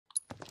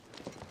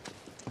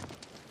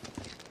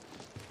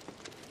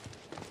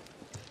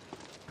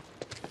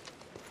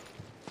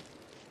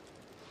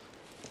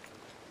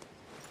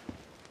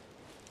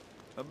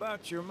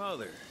about your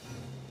mother.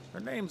 Her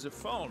name's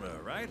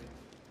Afalna, right?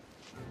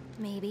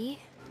 Maybe.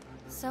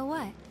 So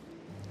what?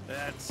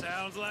 That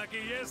sounds like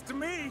a yes to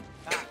me.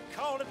 I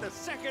called it the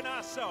second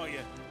I saw you.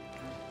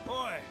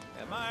 Boy,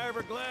 am I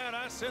ever glad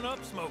I sent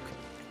up smoke.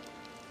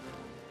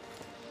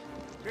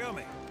 Tell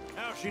me,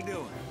 how's she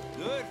doing?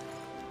 Good?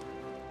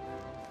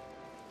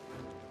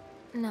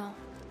 No.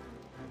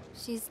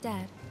 She's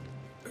dead.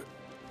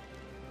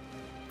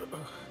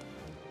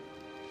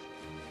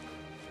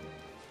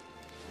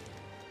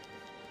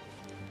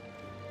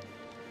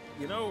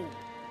 You know,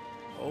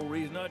 the whole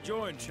reason I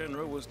joined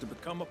Shinra was to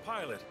become a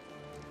pilot.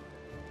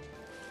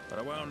 But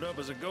I wound up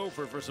as a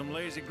gopher for some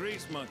lazy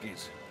grease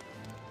monkeys.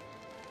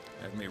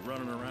 Had me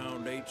running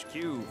around HQ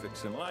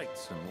fixing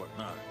lights and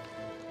whatnot.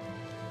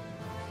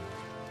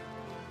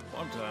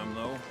 One time,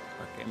 though,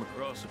 I came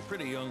across a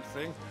pretty young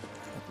thing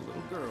with a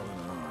little girl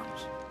in her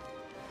arms.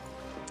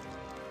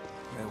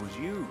 That was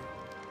you,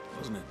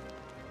 wasn't it?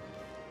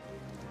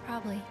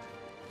 Probably.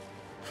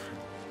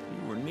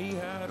 You were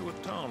knee-high to a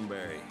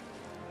tonberry.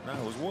 And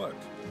I was what?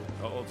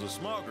 Oh, it's a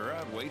smogger,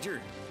 I'd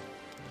wager.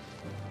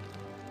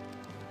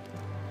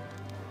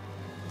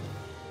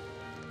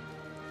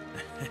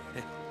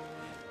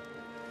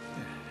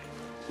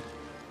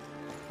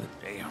 But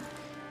damn.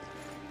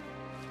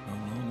 No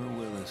longer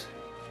with us.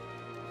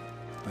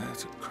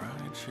 That's a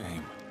crying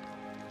shame.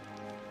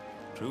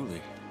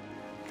 Truly.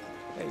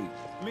 Hey,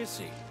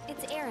 Missy.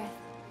 It's Aerith.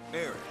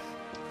 Aerith,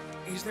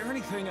 is there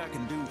anything I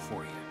can do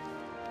for you?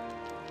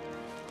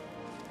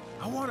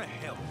 I want to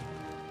help.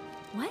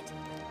 What?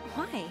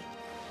 Why?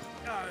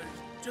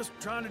 Just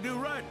trying to do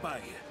right by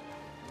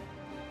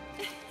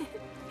you.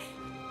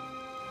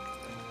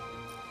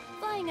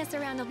 Flying us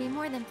around will be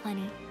more than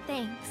plenty.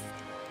 Thanks.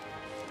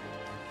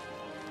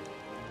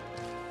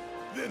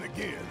 Then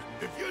again,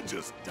 if you're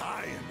just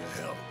dying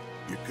to help,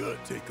 you could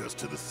take us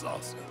to the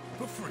saucer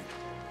for free.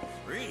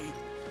 Free?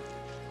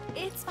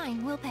 It's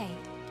fine, we'll pay.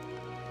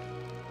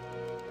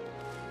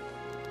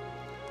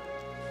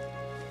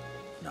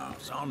 No,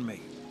 it's on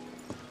me.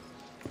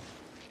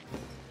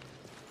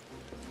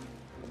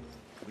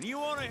 When you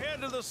want to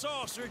head to the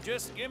saucer,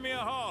 just give me a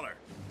holler.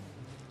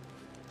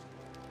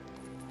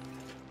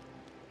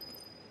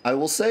 I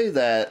will say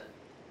that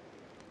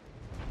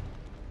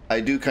I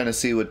do kind of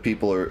see what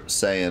people are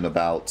saying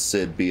about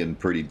Sid being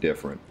pretty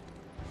different.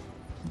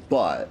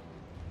 But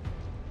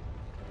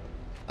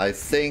I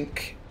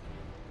think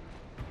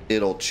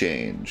it'll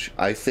change.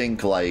 I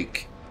think,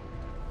 like,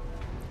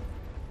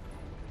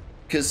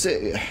 because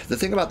the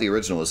thing about the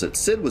original is that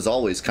Sid was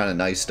always kind of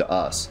nice to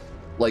us.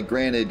 Like,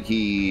 granted,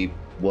 he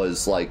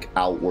was, like,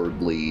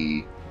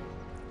 outwardly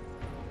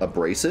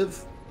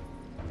abrasive,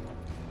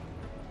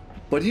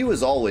 but he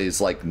was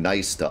always, like,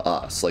 nice to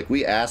us. Like,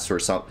 we asked for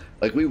something.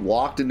 Like, we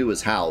walked into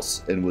his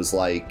house and was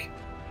like,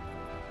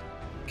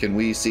 can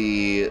we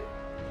see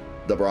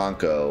the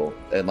Bronco?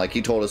 And, like,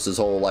 he told us his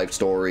whole life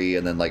story,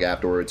 and then, like,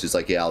 afterwards, he's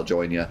like, yeah, I'll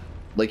join you.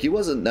 Like, he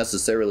wasn't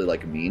necessarily,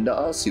 like, mean to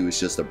us. He was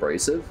just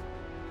abrasive.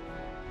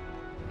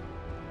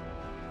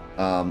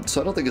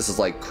 So I don't think this is,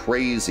 like,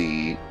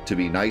 crazy to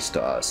be nice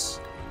to us.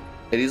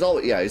 And he's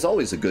always, yeah, he's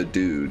always a good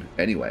dude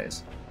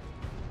anyways.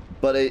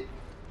 But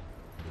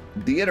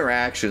the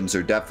interactions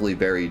are definitely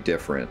very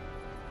different,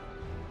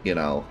 you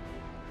know.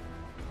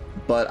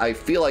 But I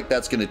feel like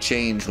that's going to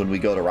change when we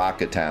go to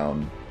Rocket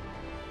Town.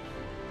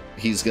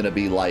 He's going to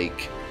be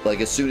like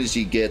as soon as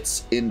he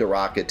gets into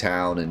Rocket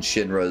Town and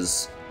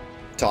Shinra's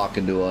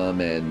talking to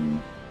him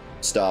and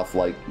stuff,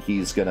 like,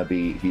 he's gonna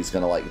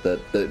like,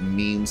 the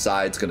mean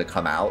side's gonna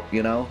come out,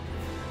 you know,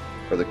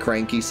 or the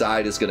cranky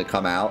side is gonna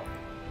come out.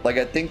 Like,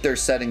 I think they're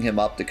setting him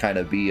up to kind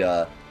of be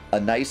a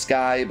nice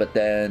guy, but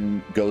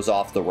then goes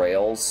off the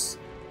rails,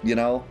 you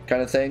know,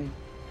 kind of thing,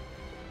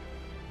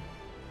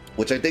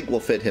 which I think will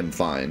fit him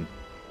fine.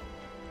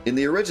 In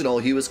the original,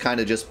 he was kind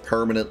of just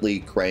permanently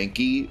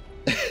cranky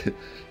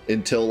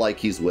until, like,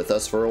 he's with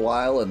us for a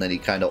while, and then he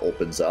kind of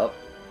opens up.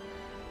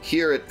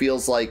 Here, it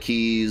feels like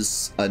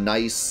he's a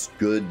nice,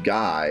 good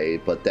guy,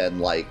 but then,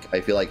 like,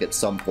 I feel like at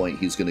some point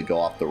he's going to go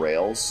off the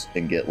rails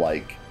and get,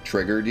 like,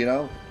 triggered, you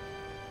know?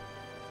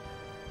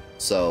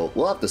 So,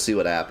 we'll have to see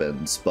what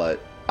happens,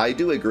 but I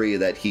do agree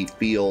that he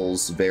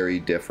feels very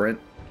different.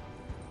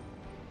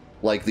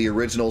 Like, the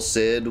original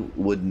Sid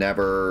would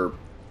never,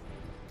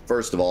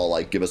 first of all,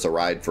 like, give us a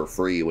ride for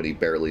free when he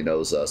barely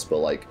knows us, but,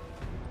 like,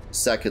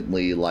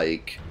 secondly,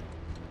 like,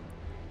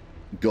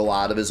 go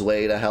out of his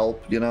way to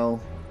help, you know?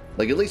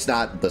 Like, at least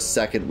not the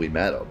second we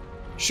met him.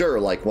 Sure,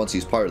 like, once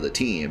he's part of the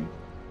team,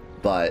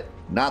 but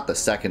not the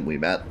second we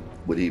met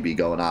would he be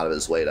going out of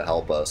his way to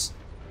help us.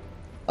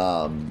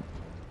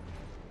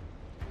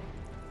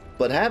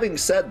 But having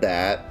said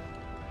that,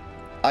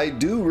 I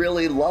do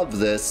really love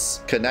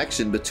this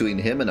connection between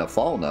him and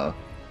Afalna.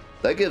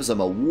 That gives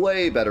him a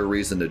way better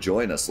reason to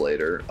join us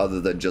later,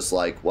 other than just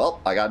like, well,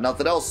 I got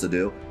nothing else to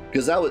do.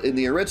 Because that was, in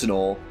the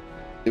original,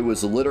 it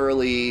was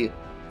literally,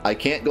 I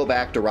can't go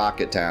back to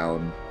Rocket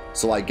Town,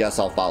 so I guess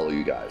I'll follow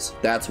you guys.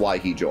 That's why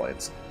he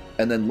joins.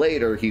 And then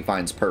later, he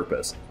finds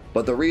purpose.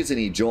 But the reason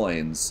he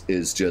joins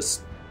is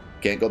just,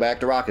 can't go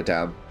back to Rocket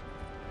Town.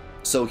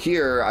 So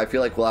here, I feel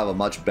like we'll have a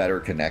much better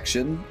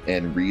connection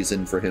and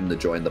reason for him to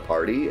join the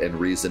party and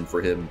reason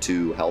for him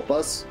to help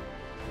us.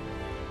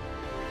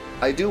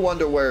 I do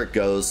wonder where it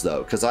goes,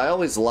 though, because I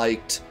always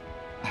liked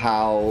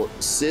how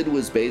Sid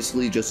was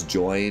basically just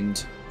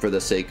joined for the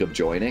sake of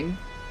joining,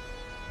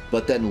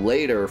 but then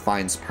later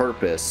finds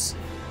purpose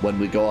when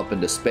we go up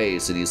into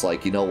space, and he's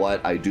like, you know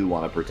what, I do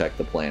want to protect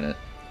the planet.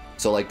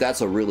 So, like,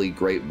 that's a really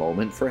great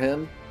moment for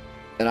him,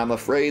 and I'm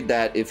afraid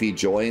that if he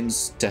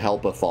joins to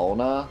help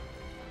Afalna,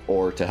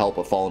 or to help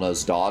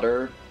Afalna's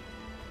daughter,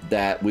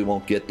 that we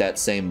won't get that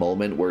same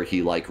moment where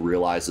he, like,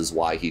 realizes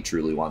why he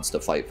truly wants to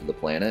fight for the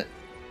planet.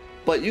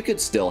 But you could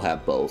still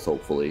have both,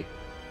 hopefully.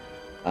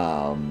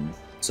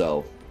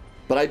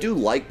 But I do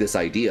like this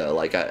idea,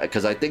 like,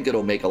 because I think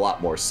it'll make a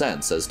lot more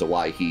sense as to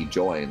why he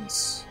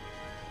joins.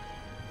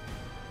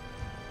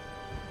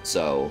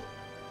 So,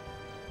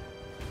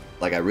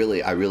 like, I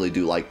really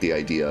do like the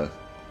idea.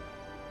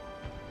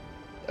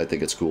 I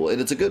think it's cool,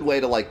 and it's a good way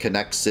to, like,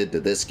 connect Sid to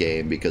this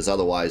game, because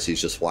otherwise he's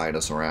just flying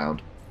us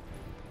around.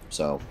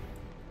 So,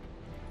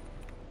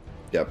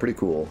 yeah, pretty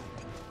cool.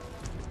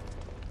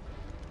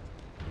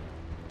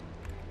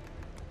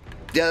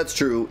 Yeah, that's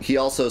true. He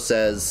also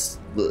says,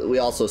 we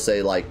also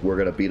say, like, we're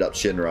gonna beat up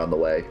Shinra on the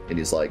way, and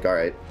he's like, all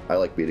right, I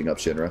like beating up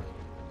Shinra.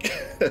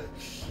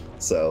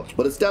 So,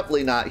 but it's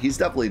definitely not, he's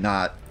definitely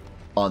not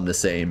on the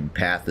same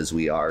path as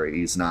we are.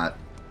 He's not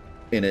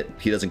in it.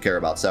 He doesn't care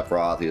about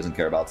Sephiroth. He doesn't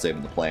care about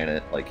saving the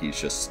planet. Like, he's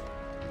just,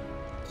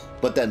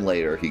 but then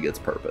later he gets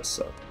purpose,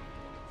 so.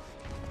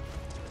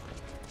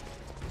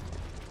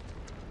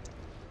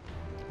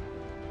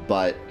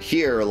 But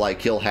here,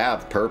 like, he'll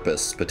have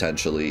purpose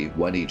potentially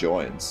when he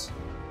joins.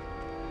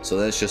 So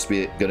then it's just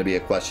going to be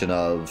a question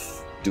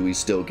of, do we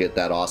still get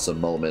that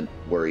awesome moment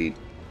where he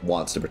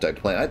wants to protect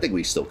the planet? I think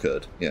we still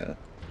could, yeah.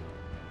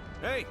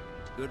 Hey,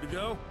 good to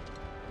go?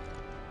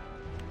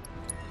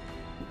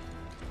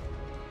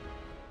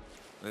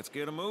 Let's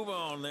get a move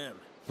on then.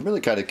 I'm really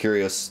kind of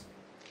curious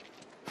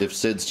if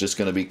Sid's just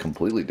going to be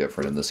completely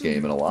different in this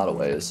game in a lot of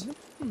ways.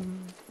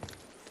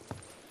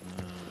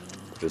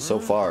 Because so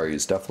far,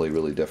 he's definitely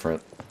really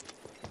different.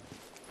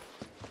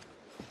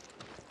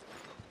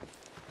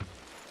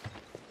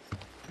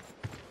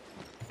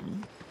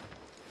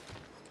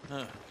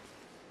 Huh.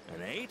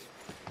 An 8?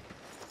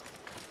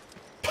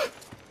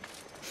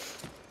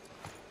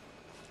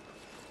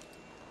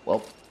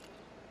 Well.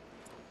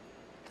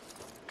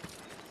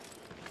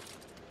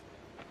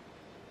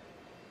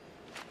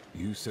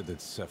 You said that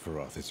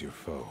Sephiroth is your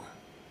foe.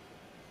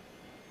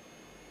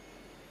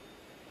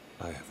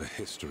 I have a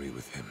history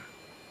with him.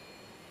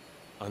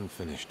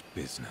 Unfinished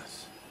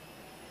business.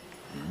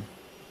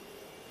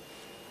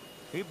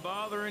 He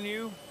bothering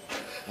you?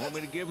 Want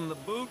me to give him the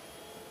boot?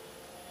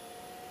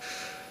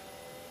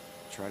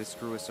 Try to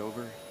screw us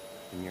over,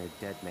 and you're a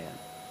dead man.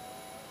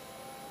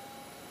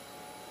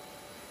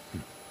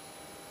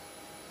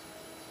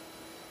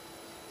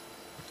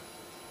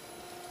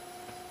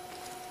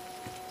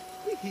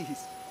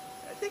 Please,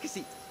 take a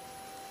seat.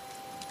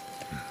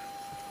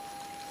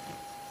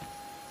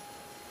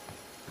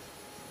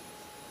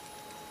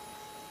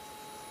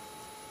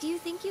 Do you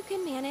think you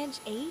can manage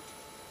 8?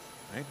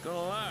 Ain't gonna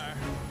lie.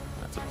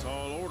 That's a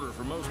tall order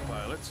for most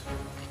pilots.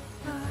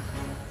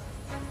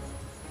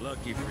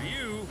 Lucky for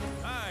you,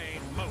 I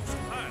ain't most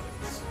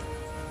pilots.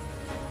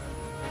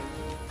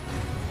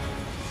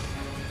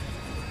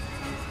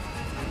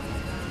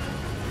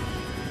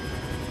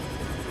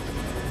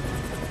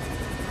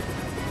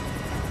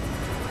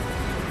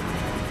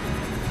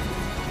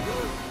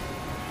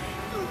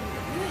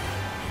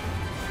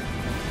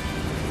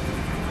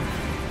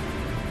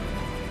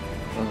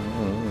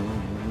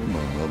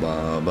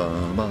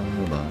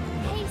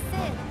 Hey,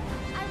 Sid.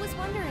 I was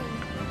wondering,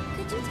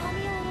 could you tell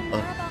me a little more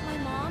about my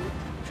mom?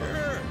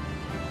 Sure.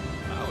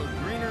 I was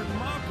greener than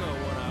Mako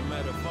when I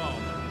met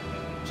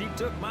Afalna. She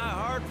took my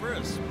heart for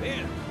a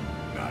spin.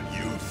 Not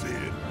you,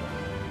 Sid.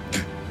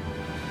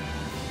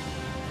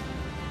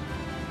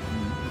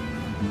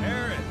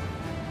 Aaron,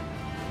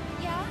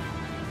 Yeah?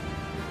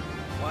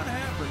 what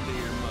happened to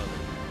your mother?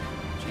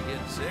 She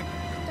get sick?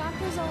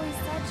 Doctors always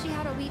said she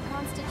had a weak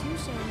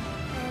constitution,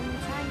 and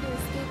trying to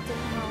escape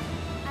didn't help.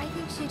 I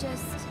think she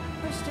just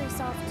pushed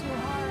herself too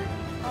hard,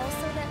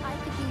 also that I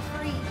could be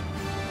free.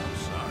 I'm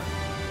sorry.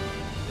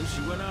 At least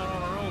she went out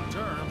on her own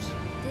terms.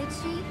 Did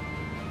she?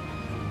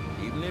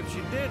 Even if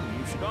she didn't,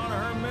 you should honor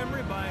her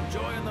memory by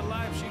enjoying the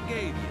life she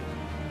gave you.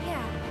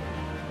 Yeah.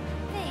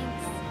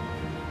 Thanks.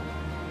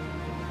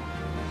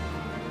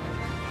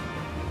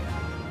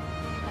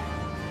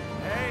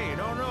 Hey,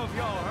 don't know if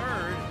y'all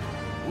heard.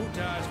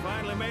 Wutai's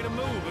finally made a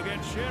move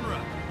against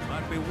Shinra.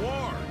 Might be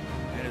war.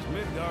 And as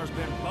Midgar's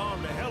been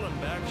bombed to hell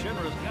and back,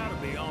 Shinra's gotta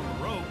be on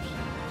the ropes.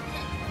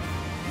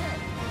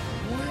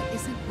 War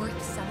isn't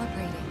worth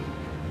celebrating.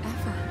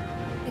 Ever.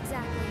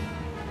 Exactly.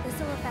 This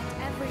will affect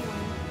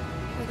everyone.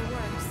 For the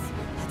worse.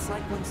 It's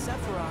like when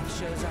Sephiroth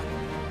shows up.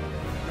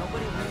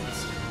 Nobody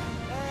wins.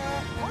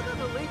 On a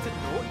related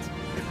note,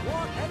 if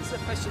war is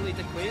officially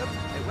declared,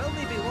 it will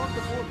not be long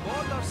before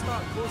borders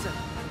start closing.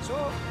 So,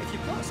 if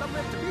you've got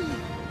somewhere to be,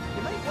 you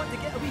You might want to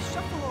get a wee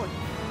shuffle on.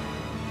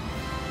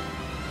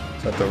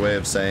 Is that their way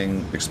of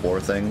saying explore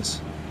things?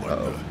 What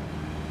Uh-oh.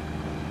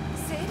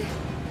 Sid?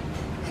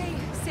 Hey,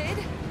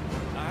 Sid?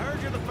 I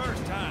heard you the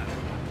first time.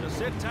 Just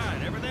sit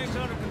tight. Everything's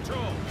under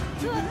control.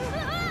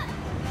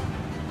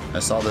 I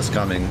saw this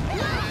coming.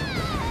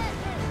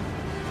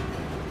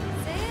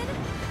 Sid?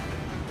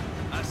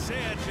 I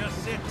said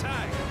just sit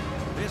tight.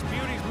 This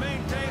beauty's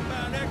maintained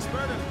by an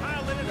expert and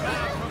piloted by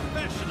a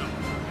professional.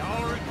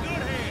 Y'all are in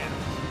good hands.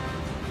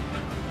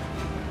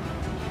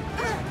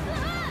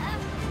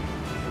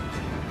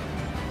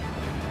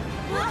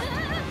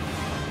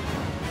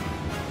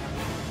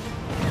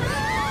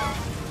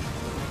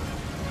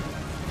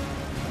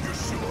 You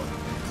sure?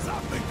 Because I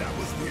think that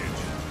was the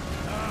engine.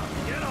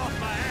 Get off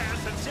my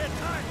ass and sit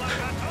tight like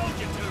I told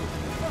you to.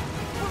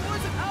 What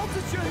was it?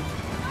 Altitude?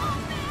 Oh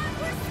man,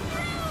 we're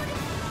screwed!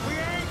 We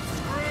ain't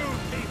screwed,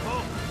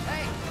 people.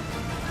 Hey,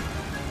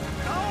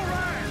 All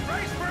right,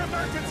 race for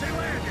emergency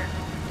landing.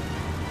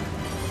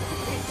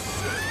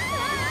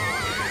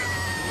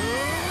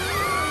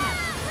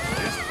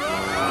 This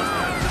front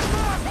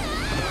was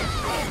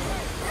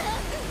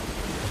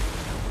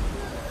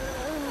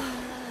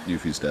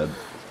Yuffie's dead.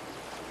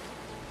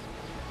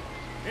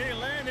 any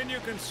landing you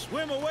can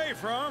swim away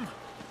from.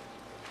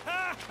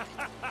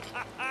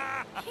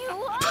 You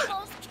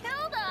almost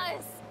killed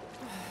us!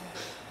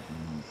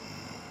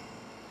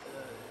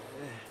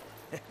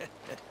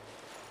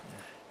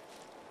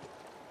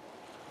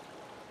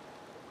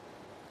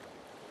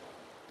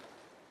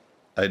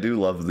 I do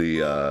love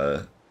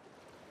the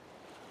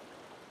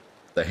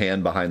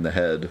hand behind the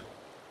head,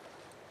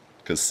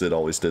 because Sid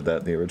always did that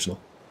in the original.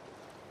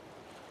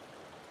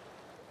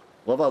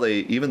 Love how they,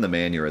 even the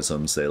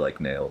mannerisms they like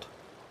nailed.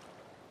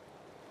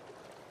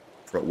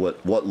 For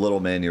what little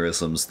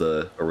mannerisms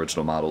the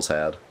original models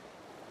had.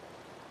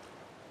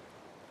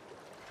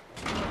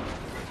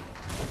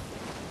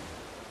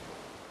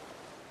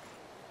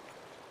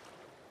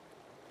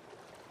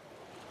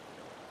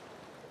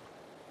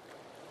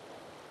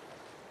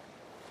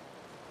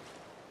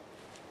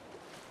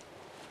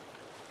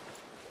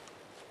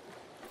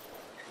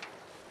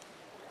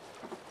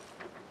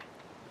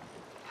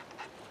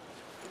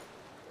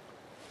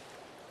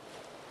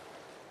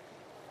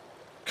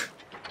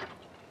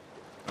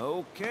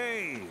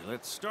 Okay,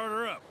 let's start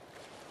her up.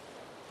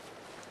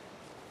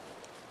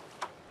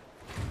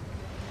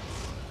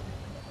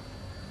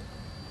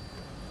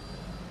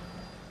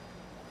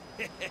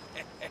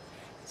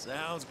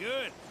 Sounds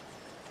good.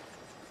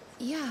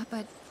 Yeah,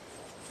 but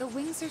the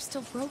wings are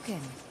still broken.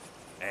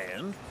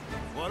 And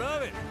what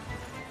of it?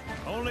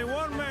 Only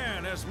one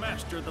man has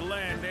mastered the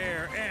land,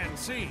 air, and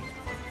sea.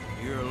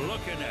 You're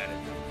looking at it.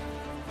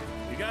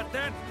 You got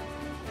that?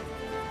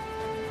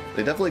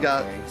 They definitely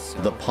got Okay,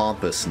 so- the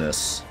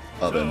pompousness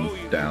of So him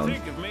you down.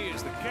 can think of me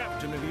as the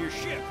captain of your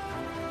ship.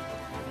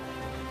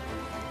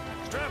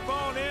 Strap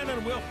on in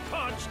and we'll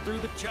punch through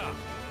the chop.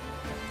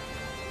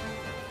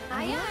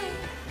 Aye, aye.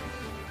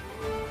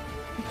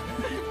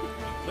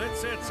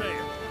 Let's set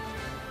sail.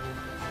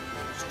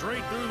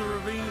 Straight through the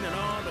ravine and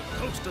on to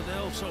Costa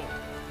del Sol.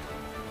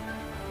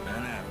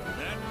 And after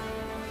that,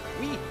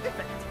 we hit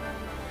it.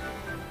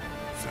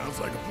 Sounds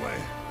like a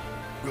plan.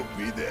 We'll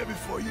be there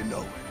before you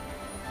know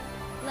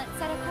it. Let's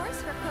set a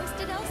course for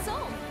Costa del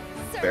Sol.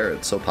 Sir.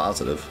 Barrett's so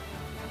positive.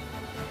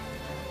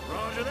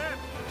 roger that.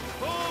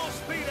 Full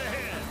speed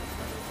ahead.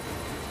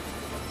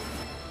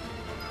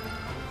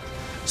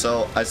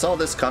 So I saw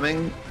this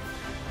coming.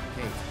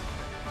 Kate,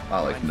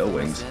 Wow, like mind no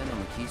filling wings. us in on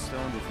the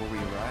Keystone before we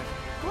arrive?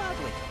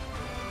 Gladly.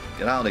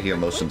 Get out of here,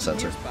 motion 20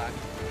 sensor. years back,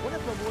 one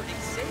of our more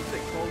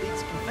eccentric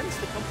colleagues convinced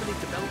the company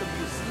to build a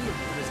museum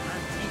for his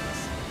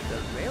antiques. The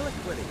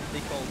reliquary,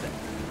 they called it.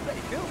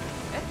 Pretty cool,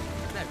 eh?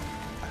 Now,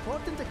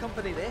 according to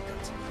company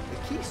records, the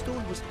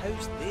Keystone was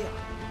housed there.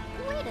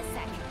 Wait a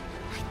sec.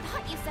 I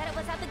thought you said it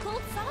was at the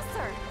Gold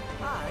Saucer.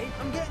 Aye,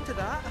 I'm getting to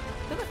that.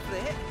 Been a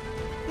threat.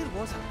 Where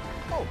was I?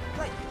 Oh,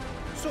 right.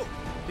 So,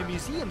 the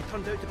museum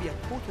turned out to be a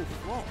total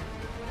flop.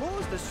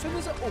 Closed as soon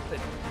as it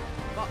opened.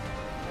 But,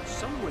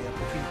 somewhere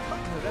between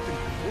cutting the ribbon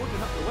and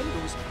boarding up the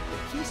windows, the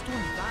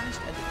Keystone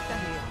vanished into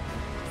thin air.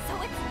 So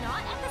it's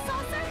not at the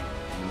saucer?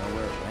 You know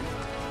where it went?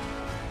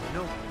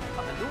 No,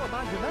 but I know a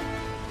man who might.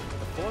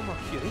 The former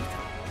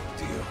curator.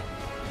 Deal.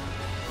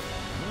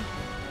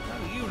 How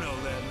do you know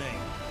that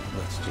name?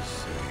 Let's just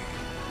say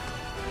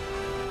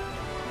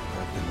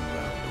I've been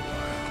around a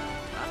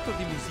while. After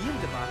the museum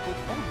debacle,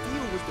 Old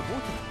Dio was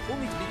demoted,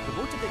 only to be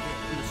promoted again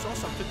when the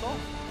saucer took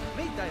off.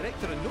 Made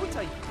director in no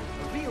time.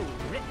 A real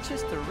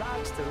riches to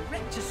rags to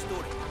riches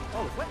story.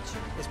 All of which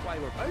is why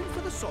we're bound for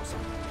the saucer.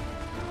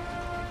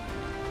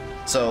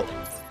 So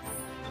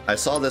I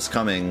saw this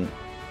coming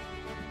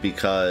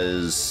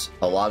because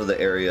a lot of the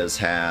areas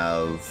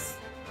have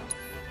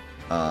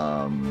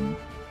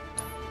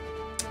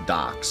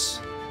docks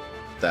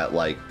that,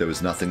 like, there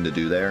was nothing to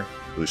do there.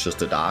 It was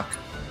just a dock.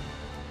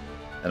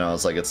 And I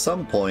was like, at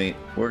some point,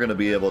 we're going to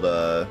be able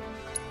to,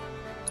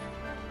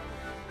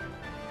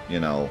 you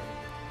know,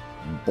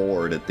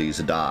 board at these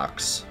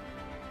docks.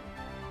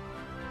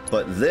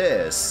 But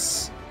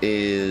this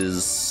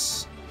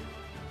is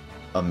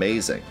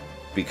amazing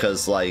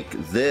because like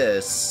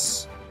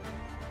this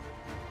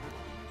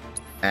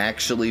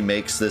actually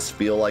makes this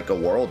feel like a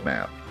world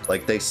map.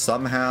 Like they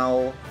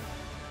somehow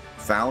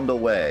found a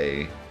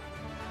way.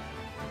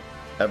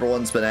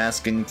 Everyone's been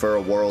asking for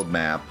a world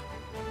map.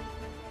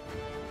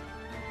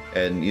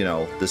 And, you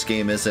know, this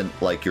game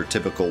isn't like your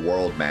typical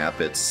world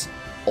map. It's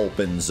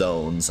open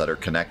zones that are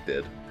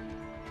connected.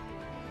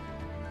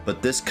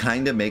 But this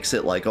kind of makes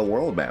it like a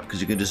world map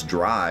because you can just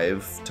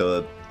drive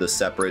to the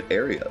separate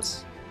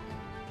areas.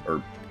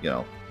 Or, you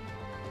know,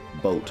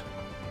 boat.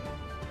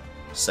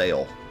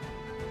 Sail.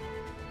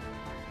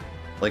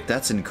 Like,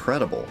 that's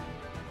incredible.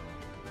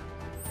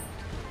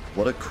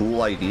 What a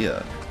cool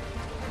idea.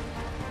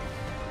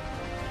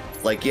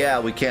 Like, yeah,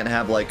 we can't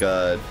have like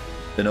an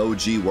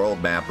OG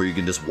world map where you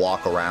can just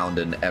walk around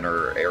and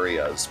enter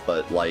areas,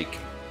 but like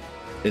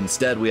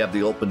instead we have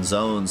the open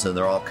zones and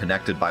they're all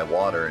connected by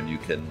water and you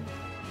can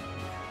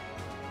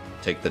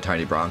take the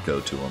tiny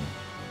Bronco to them.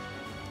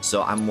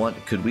 So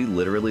could we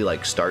literally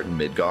like start in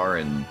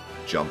Midgar and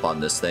jump on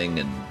this thing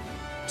and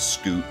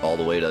scoot all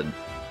the way to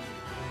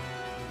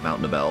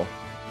Mount Nibel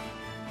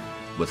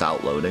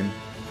without loading?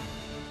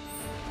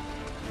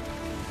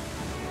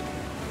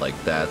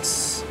 Like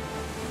that's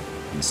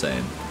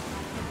insane.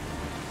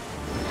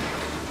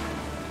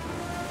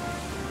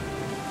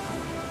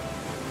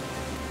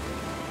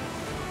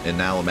 And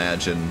now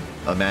imagine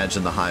the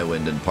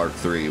Highwind in Part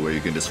 3 where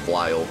you can just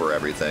fly over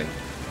everything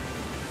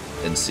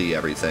and see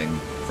everything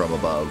from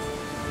above.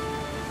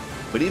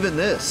 But even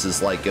this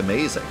is like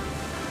amazing.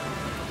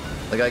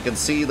 Like I can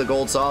see the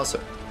gold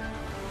saucer.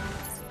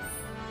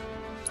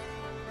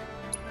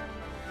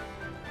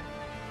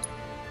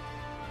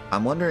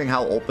 I'm wondering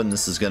how open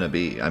this is going to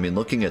be. I mean,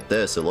 looking at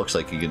this, it looks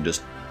like you can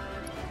just...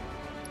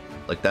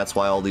 Like, that's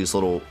why all these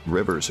little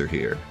rivers are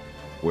here,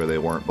 where they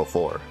weren't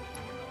before.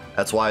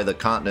 That's why the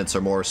continents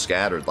are more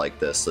scattered like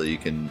this, so you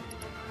can...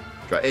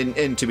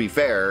 And to be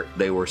fair,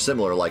 they were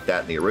similar like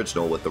that in the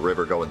original, with the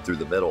river going through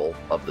the middle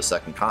of the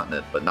second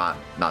continent, but not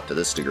to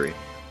this degree.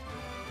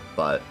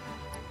 But...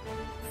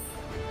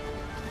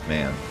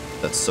 Man,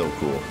 that's so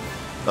cool.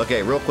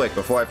 Okay, real quick,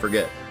 before I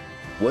forget.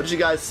 What did you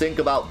guys think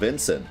about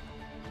Vincent?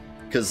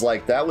 Because,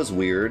 like, that was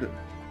weird.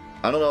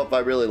 I don't know if I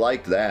really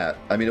liked that.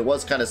 I mean, it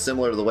was kind of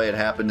similar to the way it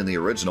happened in the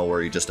original,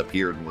 where he just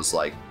appeared and was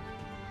like,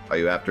 are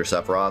you after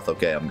Sephiroth?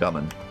 Okay, I'm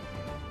coming.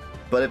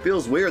 But it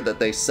feels weird that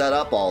they set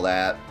up all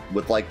that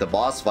with, like, the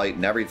boss fight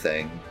and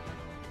everything.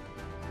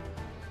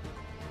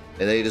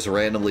 And then he just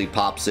randomly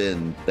pops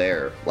in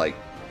there. Like,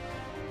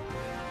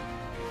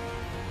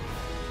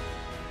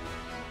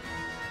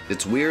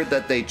 it's weird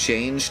that they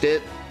changed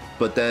it,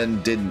 but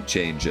then didn't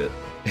change it.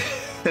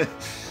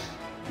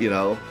 You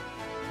know?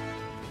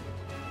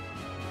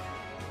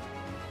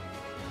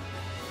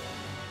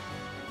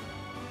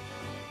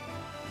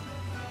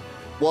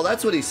 Well,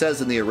 that's what he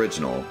says in the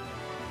original.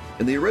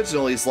 In the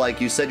original, he's like,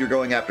 you said you're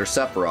going after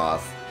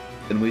Sephiroth,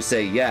 and we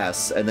say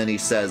yes, and then he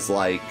says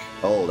like,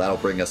 oh, that'll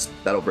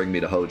bring me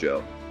to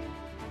Hojo.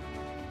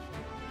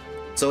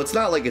 So it's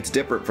not like it's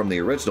different from the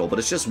original, but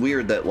it's just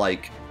weird that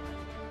like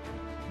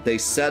they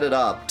set it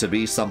up to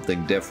be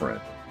something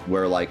different,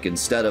 where like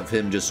instead of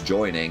him just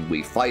joining,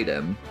 we fight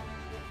him,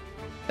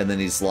 and then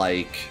he's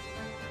like,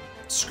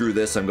 screw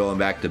this, I'm going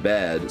back to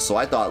bed. So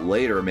I thought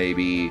later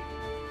maybe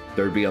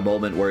there'd be a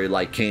moment where he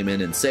like came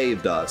in and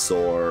saved us,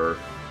 or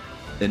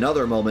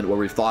another moment where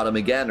we fought him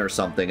again or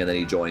something and then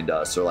he joined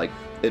us, or like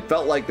it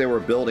felt like they were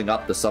building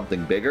up to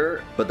something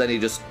bigger, but then he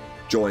just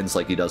joins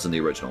like he does in the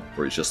original,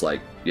 where he's just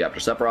like, you after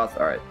Sephiroth?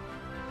 All right.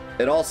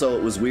 And also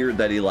it was weird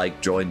that he like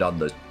joined on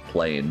the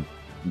plane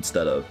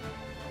instead of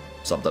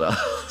something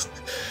else.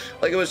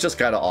 Like it was just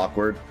kind of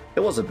awkward.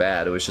 It wasn't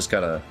bad, it was just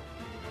kind of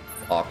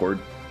awkward,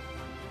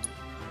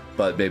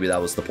 but maybe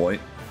that was the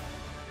point.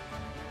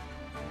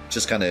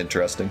 Just kind of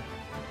interesting.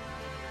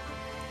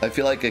 I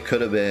feel like it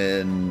could have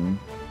been...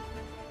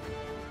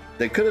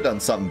 They could have done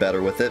something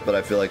better with it, but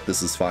I feel like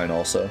this is fine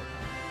also.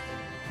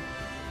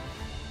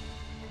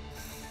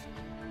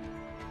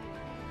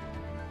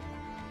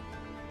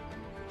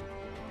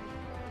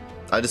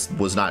 I just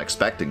was not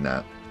expecting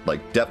that.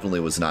 Like, definitely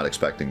was not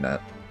expecting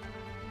that.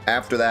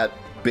 After that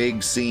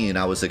big scene,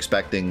 I was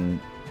expecting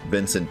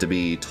Vincent to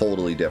be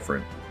totally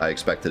different. I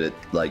expected it,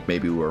 like,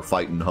 maybe we were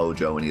fighting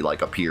Hojo and he,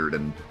 like, appeared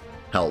and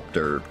helped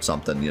or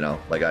something, you know?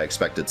 Like, I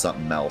expected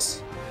something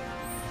else.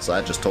 So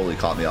that just totally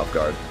caught me off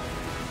guard.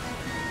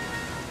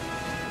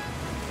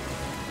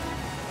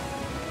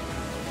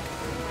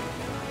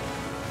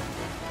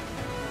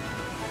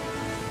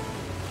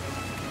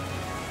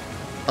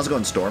 How's it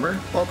going, Stormer?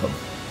 Welcome.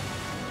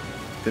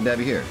 Good to have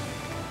you here.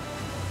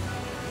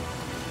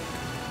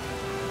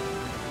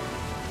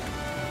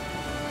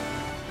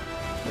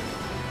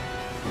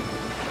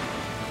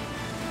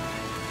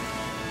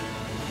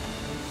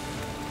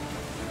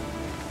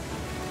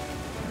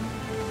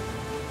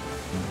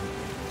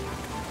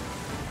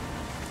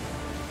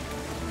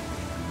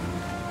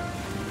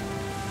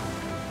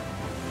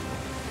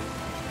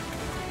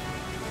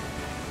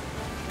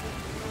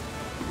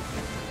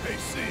 Hey,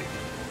 Sid,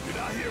 did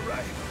I hear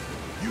right?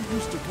 You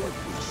used to work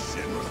with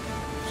Shinra.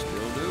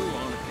 Still do,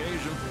 on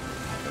occasion.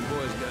 Them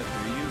boys got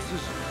their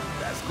uses.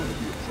 That's gonna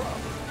be a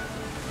problem.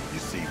 You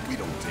see, we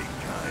don't take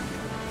kindly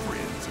to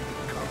friends of the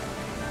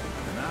company.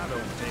 And I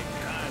don't take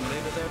kindly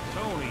to that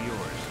tone of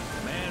yours.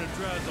 The man who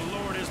tries to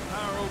lord his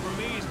power over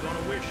me is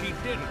gonna wish he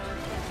didn't.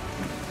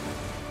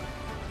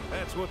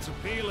 That's what's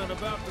appealing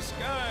about the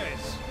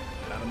skies.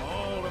 Got them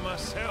all to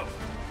myself.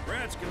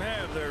 Rats can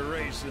have their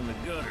race in the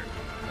gutter.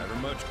 Never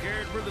much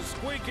cared for the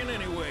squeaking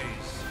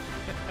anyways.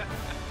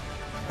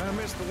 I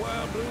miss the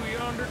wild blue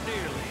yonder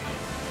dearly.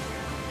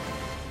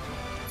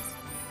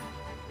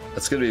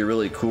 That's gonna be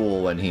really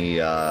cool when he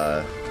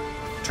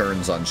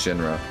turns on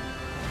Shinra.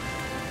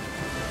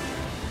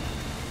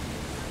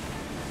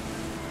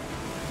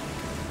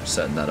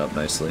 Setting that up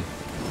nicely.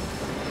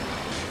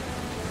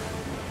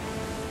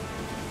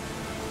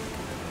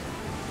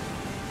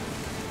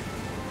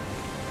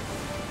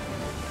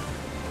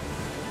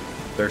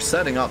 They're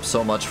setting up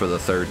so much for the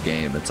third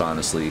game. It's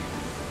honestly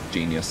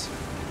genius.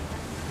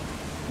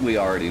 We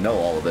already know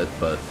all of it,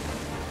 but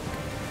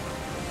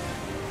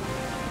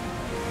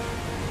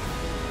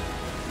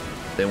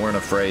they weren't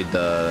afraid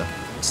to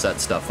set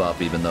stuff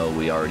up even though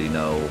we already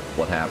know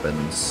what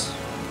happens. I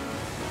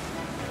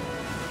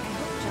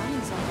hope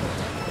Johnny's all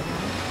hooked up by now.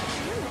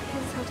 Damn it,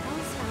 his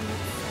hotel's found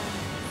its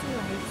sea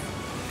lights.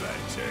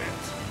 Fat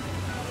chance.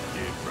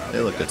 Kid probably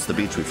Hey look, got it's the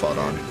beach we fought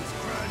on. and is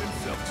crying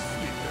himself to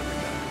sleep every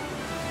night.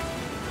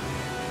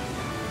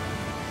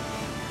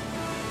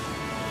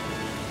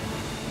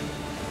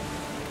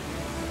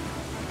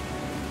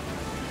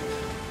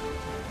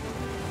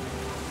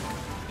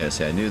 Yeah,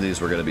 see, I knew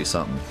these were gonna be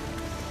something.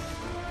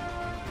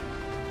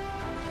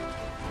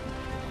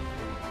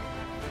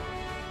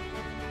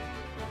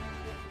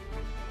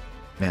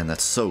 Man,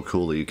 that's so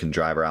cool that you can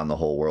drive around the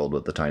whole world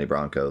with the tiny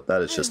Bronco.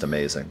 That is just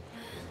amazing.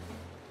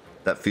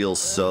 That feels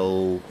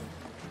so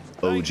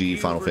Thank OG you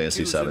Final for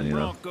Fantasy VII, choosing you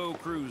know? Bronco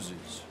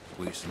Cruises.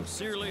 We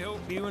sincerely hope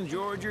you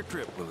enjoyed your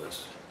trip with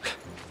us.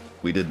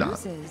 We did not.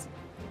 Cruises.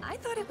 I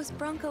thought it was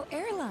Bronco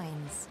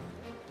Airlines.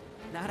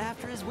 Not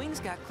after his wings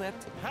got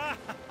clipped.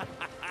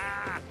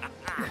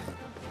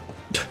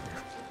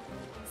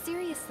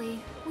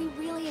 Seriously, we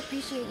really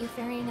appreciate you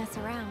ferrying us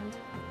around.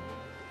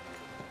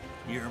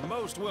 You're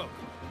most welcome.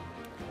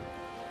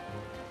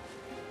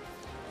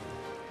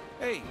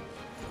 Hey,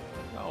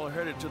 y'all are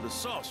headed to the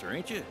saucer,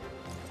 ain't you?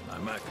 I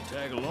might could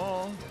tag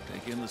along,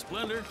 take in the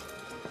splendor.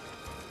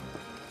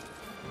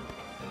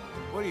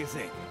 What do you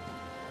think?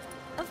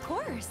 Of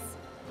course.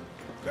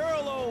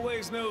 Girl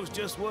always knows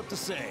just what to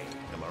say.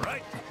 Am I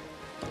right?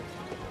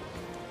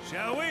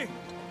 Shall we?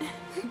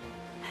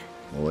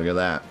 Well, look at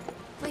that.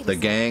 Wait a The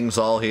sec. gang's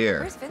all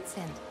here. Where's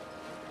Vincent?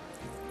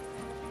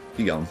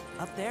 Keep going.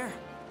 Up there.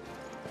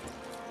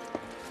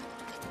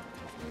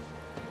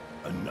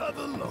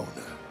 Another loner.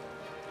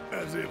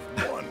 As if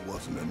one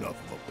wasn't enough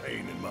of a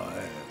pain in my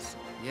ass.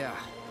 Yeah,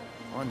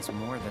 one's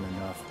more than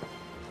enough.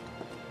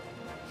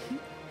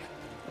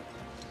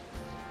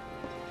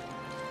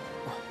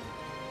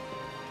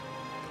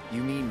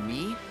 You mean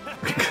me?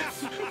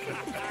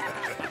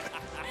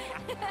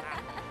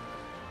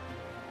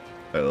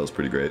 That was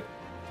pretty great.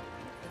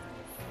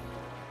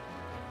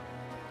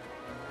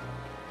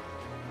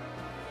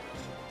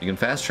 You can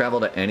fast travel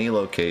to any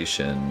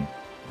location.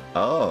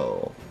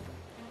 Oh.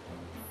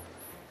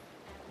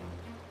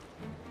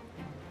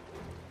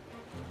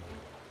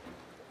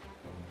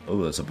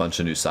 Oh, there's a bunch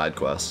of new side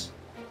quests.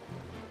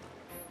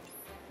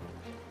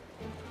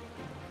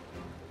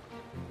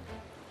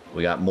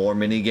 We got more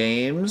mini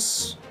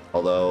games,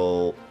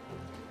 although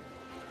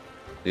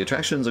the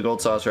attractions of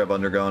Gold Saucer have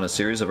undergone a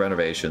series of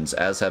renovations,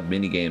 as have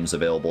mini games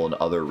available in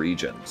other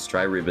regions.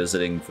 Try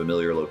revisiting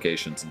familiar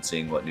locations and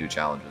seeing what new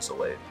challenges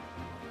await.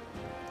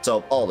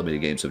 So all the mini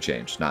games have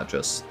changed, not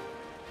just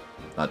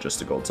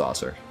the Gold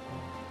Saucer.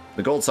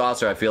 The Gold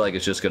Saucer, I feel like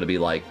it's just going to be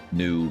like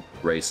new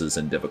races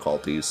and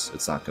difficulties.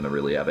 It's not going to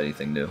really have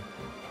anything new,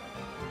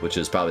 which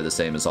is probably the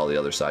same as all the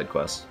other side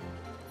quests.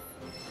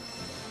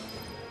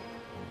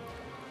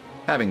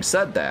 Having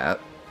said that,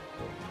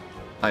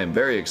 I am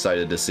very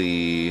excited to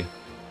see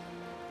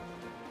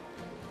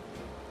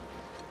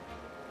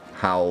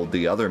how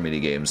the other mini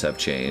games have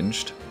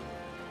changed.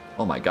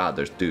 Oh my god,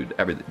 there's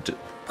everything.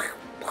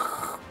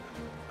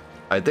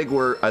 I think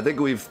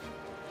we've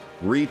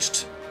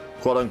reached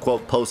quote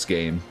unquote post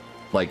game,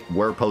 like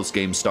where post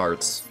game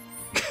starts.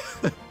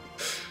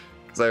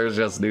 There's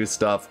just new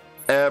stuff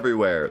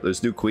everywhere.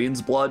 There's new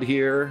Queen's Blood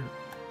here.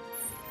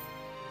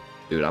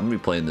 Dude, I'm gonna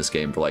be playing this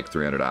game for like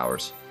 300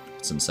 hours.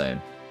 It's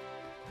insane.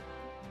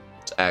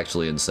 It's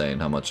actually insane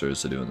how much there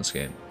is to do in this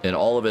game. And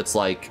all of it's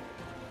like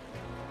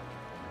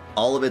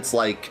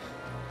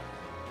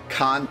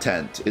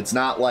content. It's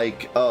not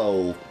like,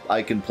 oh,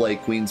 I can play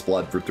Queen's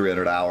Blood for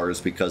 300 hours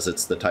because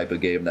it's the type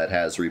of game that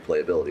has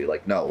replayability.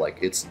 Like, no, like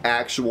it's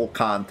actual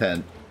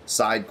content,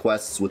 side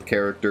quests with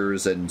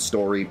characters and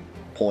story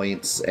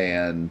points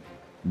and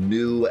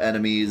new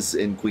enemies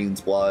in Queen's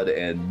Blood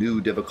and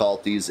new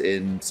difficulties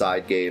in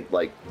side game.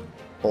 Like,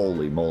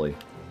 holy moly.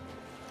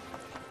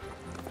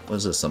 What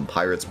is this, some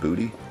pirate's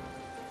booty?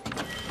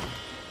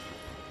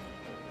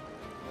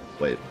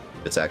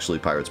 It's actually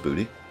pirate's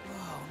booty.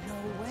 Oh,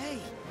 no way.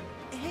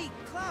 Hey,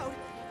 Cloud,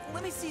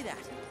 let me see that.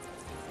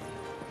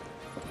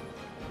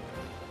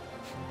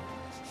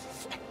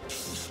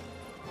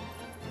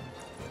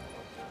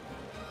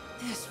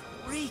 This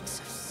reeks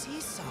of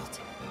sea salt,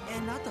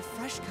 and not the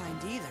fresh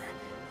kind either.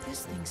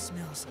 This thing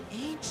smells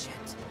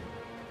ancient.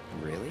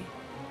 Really?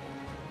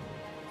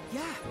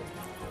 Yeah,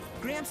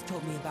 Gramps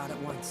told me about it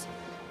once.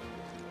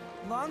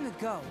 Long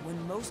ago,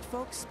 when most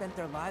folks spent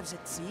their lives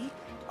at sea,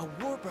 a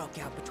war broke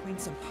out between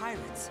some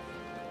pirates.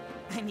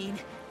 I mean,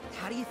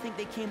 how do you think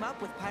they came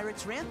up with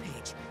Pirates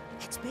Rampage?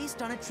 It's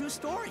based on a true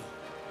story.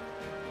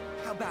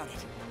 How about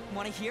it?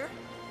 Want to hear?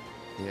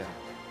 Yeah.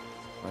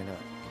 Why not?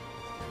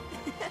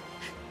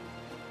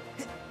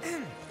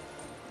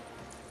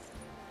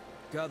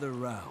 Gather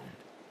round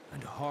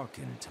and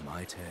hearken to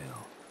my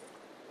tale.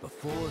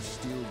 Before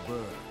steel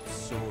birds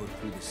soared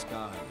through the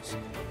skies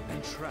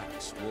and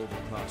tracks wove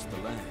across the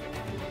land,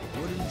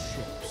 wooden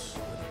ships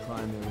were the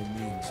primary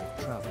means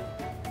of travel.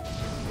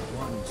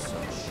 One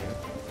such ship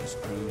was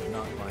crewed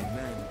not by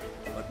men,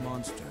 but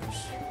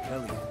monsters,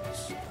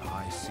 hellions, the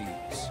high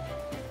seas.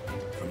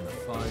 From the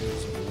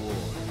fires of war,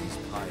 these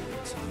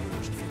pirates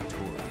emerged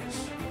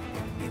victorious,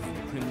 leaving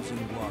crimson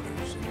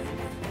waters in their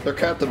wake. Their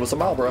captain was a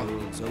Malbra. The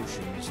world's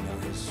oceans now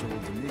his sole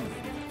dominion.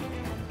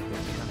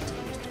 Their captain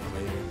was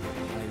declared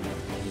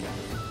pirate king.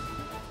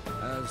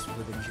 As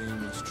for the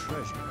king's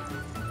treasure,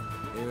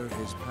 ere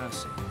his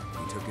passing,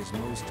 he took his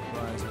most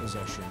prized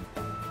possession,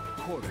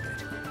 hoarded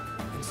it,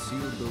 and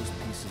sealed those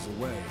pieces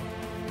away,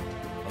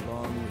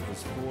 along with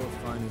his 4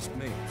 finest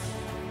mates,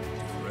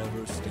 to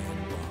forever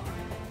stand by.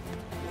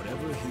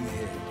 Whatever he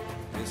hid,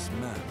 this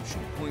map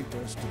should point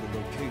us to the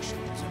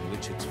locations in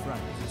which its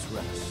fragments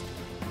rest.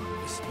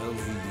 The spell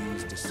he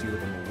used to seal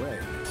them away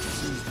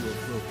seems to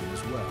have broken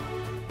as well.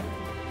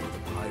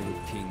 The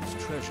Pirate King's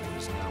treasure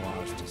is now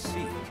ours to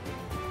seek.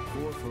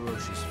 4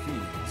 ferocious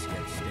fiends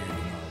yet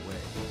standing our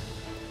way.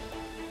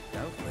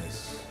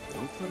 Doubtless,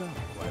 they'll put up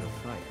quite a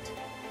fight.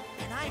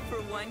 And I,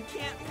 for one,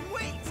 can't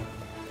wait!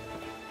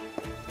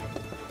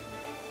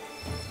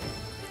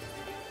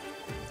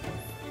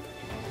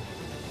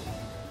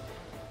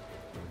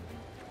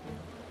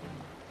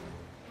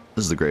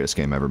 This is the greatest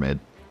game ever made.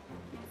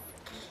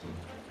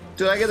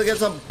 Dude, I get to get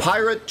some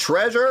pirate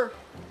treasure?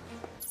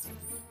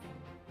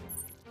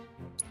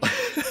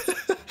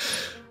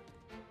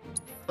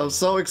 I'm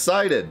so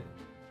excited.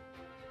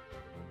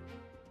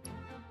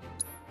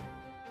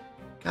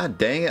 God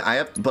dang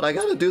it, but I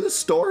gotta do the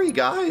story,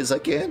 guys. I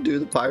can't do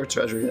the pirate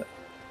treasure yet.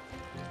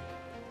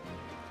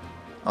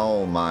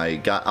 Oh my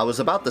god. I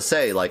was about to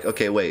say, like,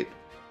 okay, wait.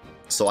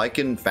 So I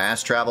can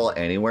fast travel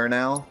anywhere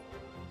now?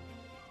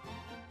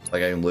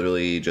 Like, I can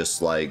literally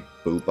just, like,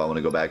 boop, I want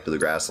to go back to the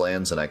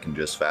grasslands, and I can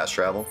just fast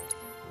travel.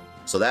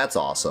 So that's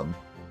awesome.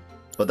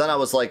 But then I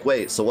was like,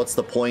 wait, so what's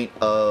the point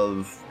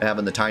of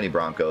having the tiny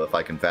Bronco if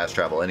I can fast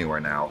travel anywhere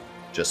now?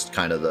 Just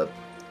kind of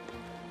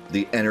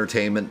the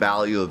entertainment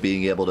value of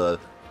being able to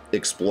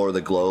explore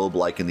the globe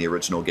like in the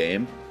original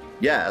game.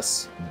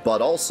 Yes,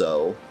 but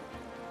also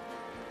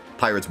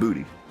Pirate's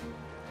Booty.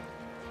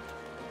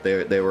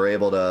 They were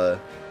able to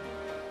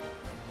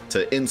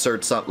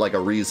insert something like a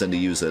reason to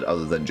use it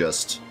other than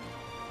just,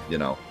 you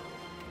know,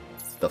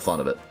 the fun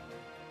of it.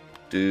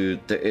 Dude,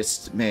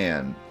 it's,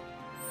 man,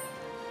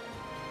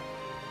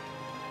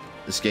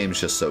 this game's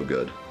just so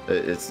good.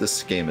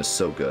 This game is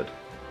so good.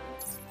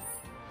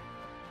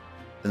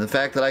 And the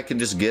fact that I can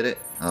just get it,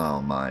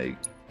 oh my.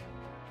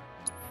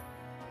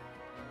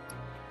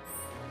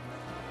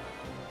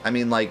 I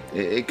mean, like,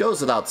 it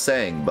goes without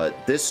saying,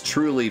 but this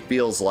truly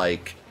feels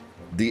like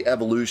the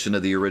evolution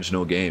of the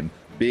original game.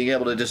 Being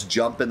able to just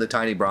jump in the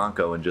tiny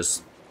Bronco and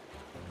just,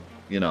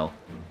 you know,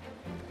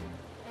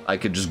 I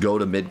could just go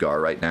to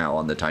Midgar right now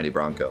on the tiny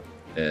Bronco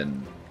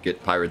and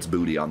get Pirate's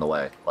Booty on the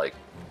way. Like,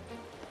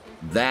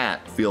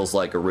 that feels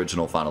like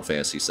original Final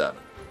Fantasy VII.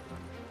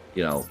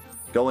 You know,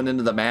 going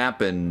into the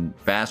map and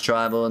fast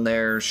travel in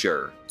there,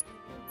 sure.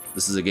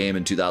 This is a game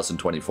in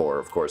 2024.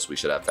 Of course, we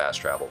should have fast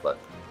travel, but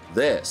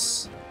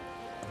this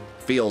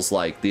feels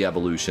like the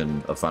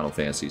evolution of Final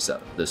Fantasy VII.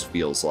 This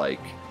feels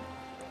like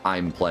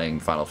I'm playing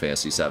Final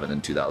Fantasy VII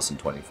in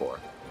 2024.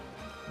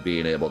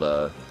 Being able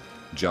to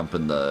jump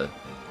in the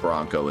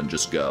Bronco and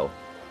just go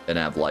and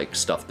have, like,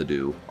 stuff to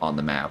do on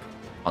the map.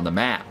 On the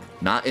map!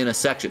 Not in a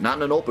section, not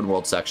in an open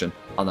world section,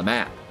 on the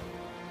map.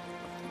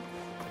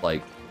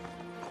 Like,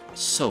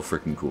 so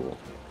freaking cool.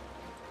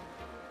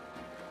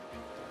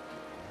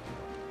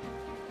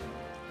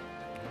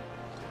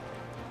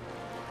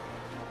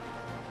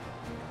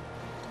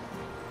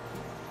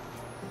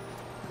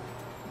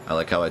 I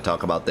like how I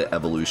talk about the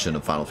evolution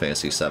of Final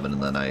Fantasy VII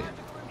and then I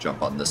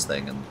jump on this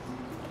thing and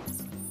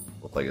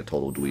look like a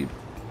total dweeb.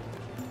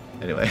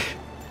 Anyway.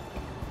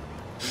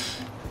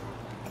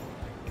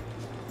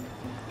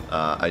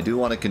 I do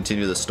want to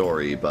continue the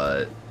story,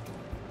 but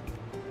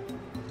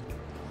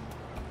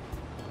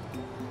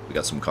we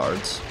got some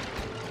cards.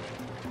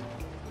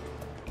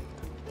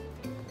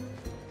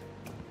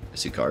 I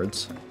see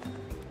cards.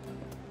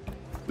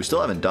 We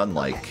still haven't done,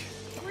 like,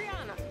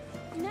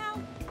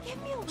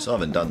 Still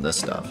haven't done this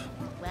stuff.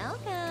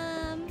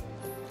 Welcome.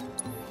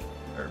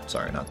 Or,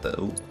 sorry, not the...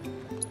 Ooh.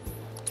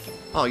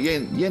 Oh,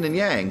 yin and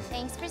yang.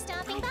 Thanks for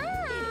stopping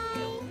by.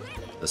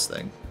 This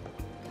thing.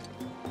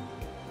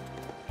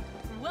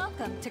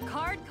 Welcome to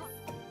Card.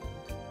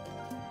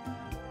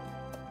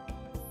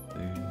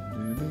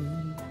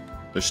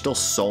 There's still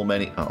so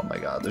many. Oh my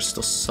god, there's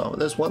still so.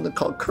 There's one that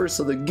called Curse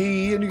of the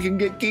Gi, and you can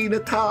get Gi to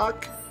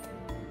talk.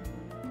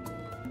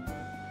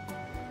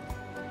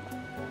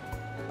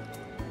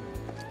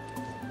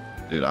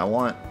 Dude, I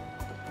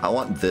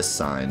want this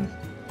sign,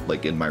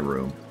 like, in my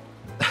room.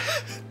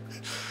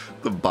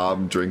 The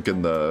bomb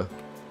drinking the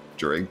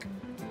drink.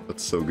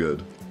 That's so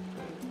good.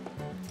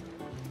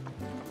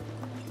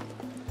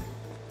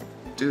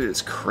 Dude,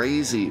 it's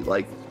crazy.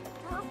 Like,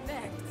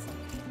 Perfect.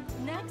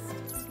 Next.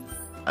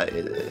 I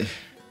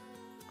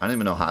don't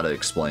even know how to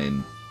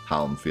explain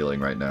how I'm feeling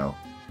right now.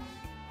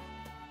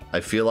 I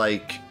feel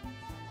like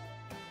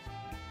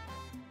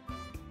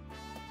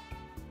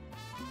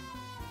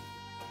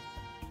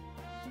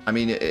I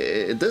mean,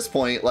 at this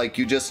point, like,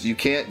 you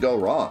can't go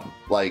wrong.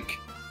 Like,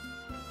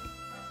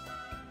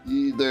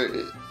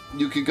 either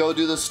you could go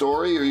do the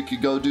story or you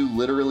could go do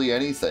literally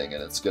anything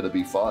and it's gonna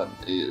be fun.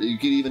 You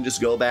could even just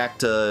go back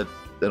to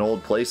an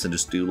old place and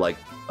just do like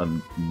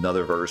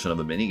another version of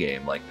a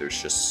minigame. Like, there's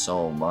just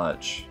so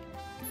much.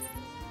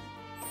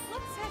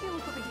 Let's have you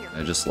look over here.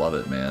 I just love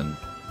it, man.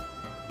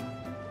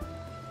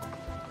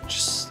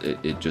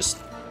 It just,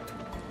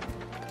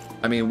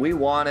 I mean, we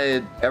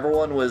wanted,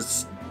 everyone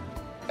was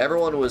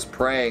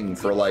praying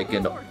for like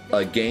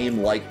a game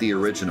like the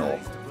original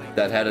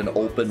that had an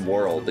open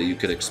world that you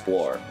could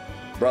explore.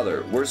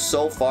 Brother, we're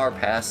so far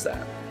past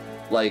that.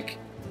 Like,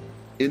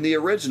 in the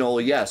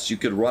original, yes, you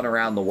could run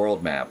around the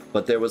world map,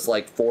 but there was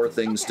like 4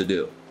 things to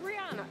do.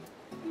 Brianna,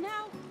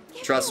 now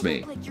Trust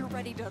me, like you're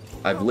ready to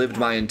I've lived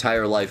my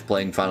entire life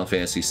playing Final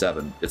Fantasy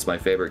VII. It's my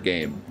favorite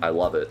game. I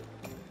love it.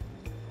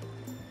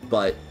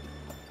 But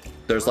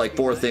there's like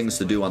 4 things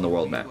to do on the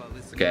world map,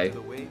 okay?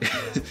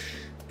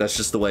 That's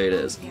just the way it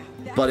is.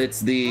 But it's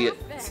the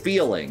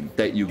feeling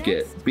that you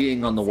get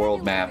being on the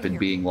world map and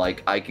being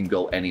like, I can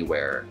go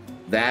anywhere.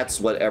 That's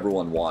what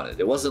everyone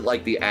wanted. It wasn't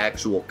like the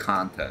actual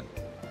content.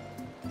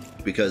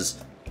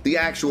 Because the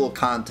actual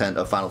content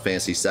of Final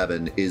Fantasy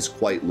VII is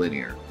quite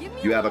linear.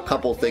 You have a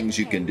couple things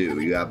you can do.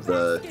 You have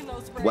the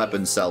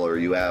weapon seller,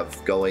 you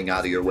have going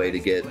out of your way to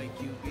get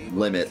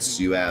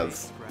limits, you have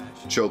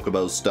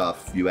chocobo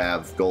stuff, you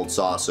have gold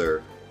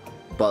saucer.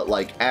 But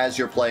like, as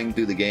you're playing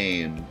through the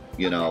game,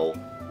 you know,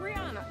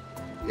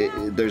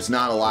 there's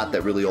not a lot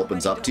that really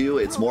opens up to you.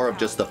 It's more of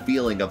just the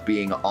feeling of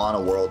being on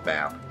a world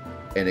map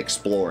and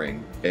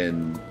exploring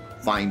and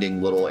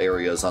finding little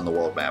areas on the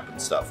world map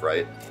and stuff,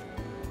 right?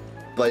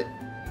 But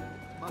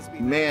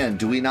man,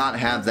 do we not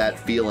have that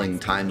feeling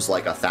times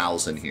like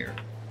 1,000 here?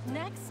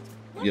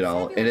 You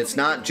know, and it's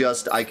not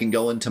just I can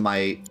go into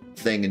my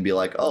thing and be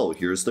like, oh,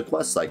 here's the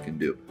quests I can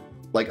do.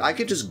 Like, I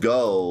could just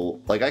go,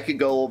 like, I could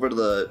go over to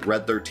the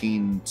Red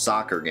 13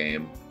 soccer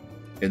game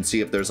and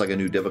see if there's like a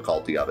new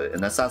difficulty of it.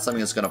 And that's not something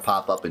that's going to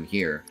pop up in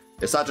here.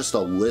 It's not just a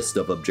list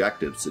of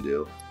objectives to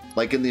do.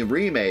 Like in the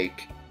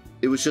remake,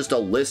 it was just a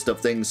list of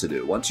things to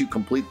do. Once you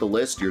complete the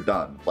list, you're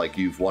done. Like,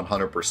 you've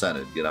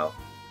 100%ed, you know?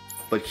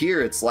 But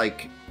here, it's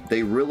like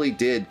they really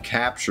did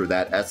capture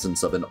that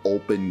essence of an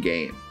open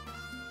game.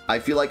 I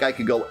feel like I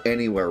could go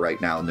anywhere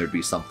right now and there'd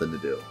be something to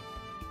do.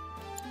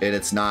 And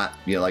it's not,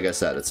 you know, like I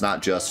said, it's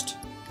not just,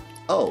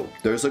 oh,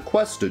 there's a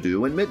quest to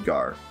do in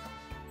Midgar.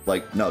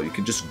 Like, no, you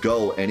can just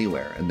go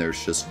anywhere and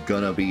there's just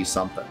gonna be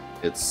something.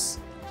 It's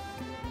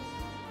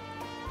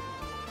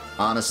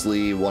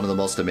honestly one of the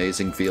most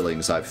amazing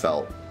feelings I've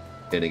felt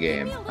in a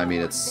game. I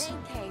mean, it's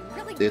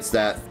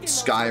that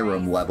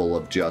Skyrim level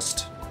of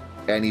just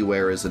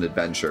anywhere is an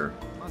adventure.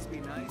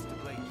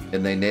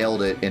 And they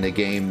nailed it in a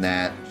game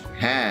that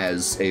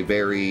has a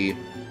very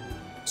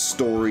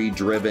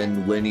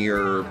story-driven,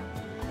 linear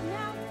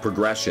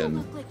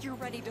progression.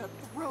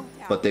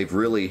 But they've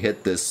really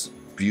hit this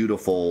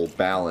beautiful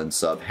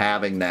balance of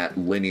having that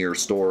linear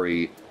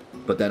story,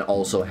 but then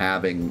also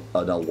having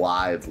an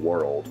alive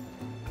world.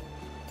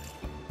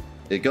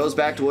 It goes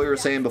back to what we were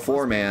saying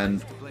before,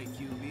 man.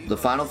 The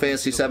Final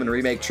Fantasy VII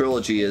Remake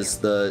Trilogy is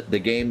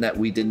the game that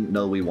we didn't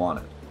know we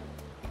wanted.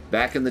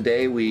 Back in the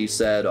day, we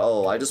said,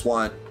 oh, I just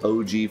want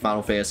OG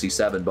Final Fantasy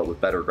VII, but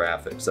with better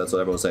graphics. That's what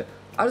everyone was saying.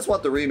 I just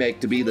want the remake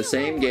to be the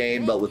same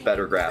game, but with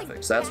better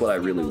graphics. That's what I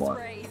really want.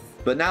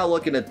 But now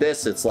looking at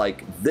this, it's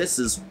like, this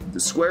is,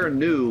 Square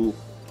knew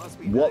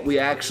what we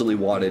actually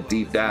wanted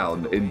deep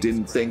down and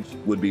didn't think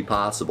would be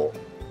possible.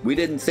 We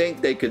didn't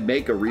think they could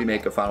make a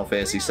remake of Final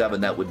Fantasy VII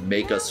that would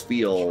make us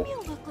feel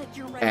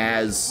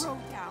as,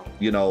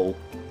 you know,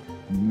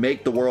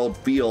 make the world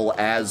feel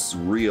as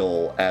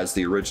real as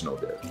the original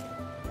did,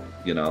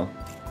 you know?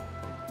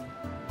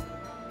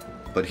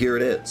 But here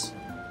it is.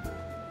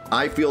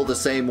 I feel the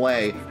same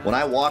way. When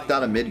I walked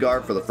out of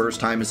Midgard for the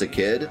first time as a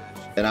kid,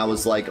 and I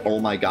was like, oh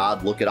my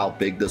god, look at how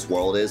big this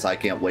world is, I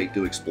can't wait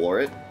to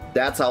explore it.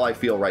 That's how I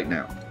feel right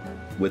now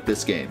with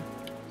this game.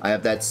 I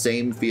have that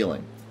same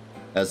feeling.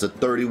 as a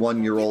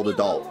 31-year-old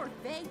adult.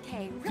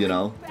 You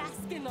know?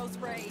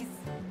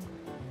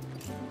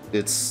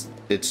 It's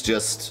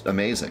just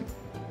amazing.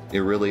 It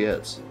really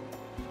is.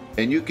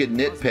 And you could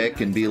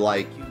nitpick and be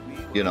like,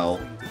 you know,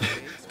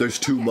 there's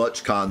too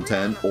much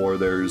content, or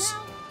there's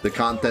the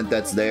content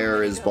that's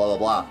there is blah blah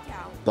blah.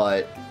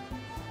 But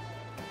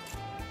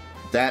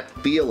that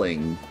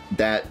feeling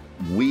that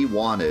we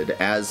wanted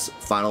as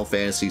Final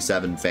Fantasy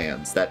VII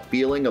fans, that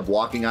feeling of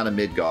walking on a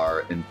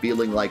Midgar and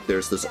feeling like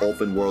there's this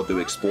open world to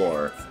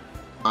explore,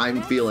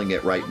 I'm feeling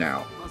it right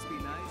now.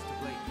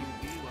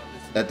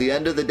 At the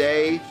end of the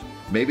day,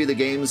 maybe the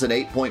game's an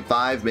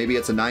 8.5, maybe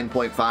it's a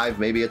 9.5,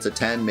 maybe it's a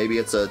 10, maybe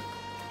it's a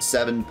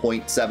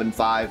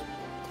 7.75.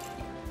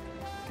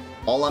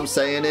 All I'm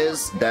saying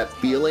is that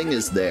feeling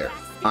is there.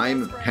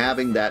 I'm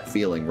having that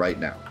feeling right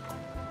now.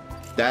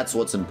 That's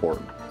what's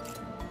important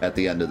at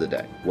the end of the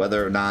day.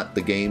 Whether or not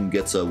the game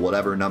gets a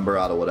whatever number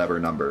out of whatever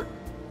number.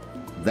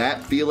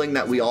 That feeling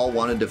that we all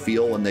wanted to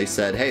feel when they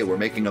said, hey, we're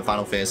making a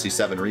Final Fantasy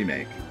VII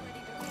remake.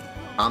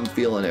 I'm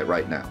feeling it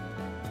right now.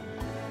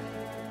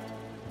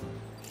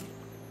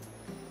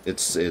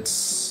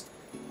 It's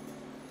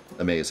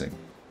amazing.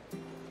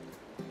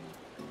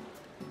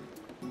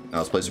 Now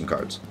let's play some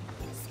cards.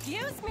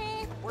 Excuse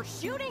me, we're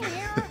shooting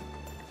here.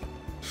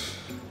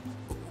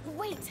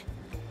 Wait,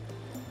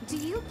 do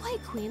you play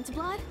Queen's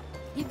Blood?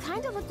 You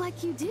kind of look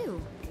like you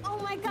do. Oh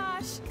my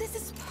gosh, this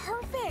is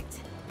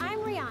perfect. I'm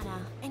Rihanna,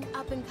 an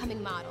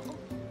up-and-coming model.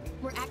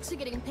 We're actually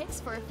getting pics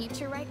for a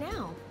feature right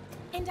now.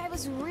 And I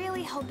was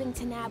really hoping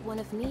to nab one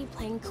of me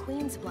playing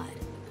Queen's Blood.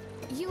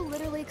 You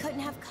literally couldn't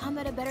have come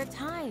at a better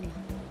time.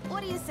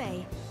 What do you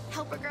say?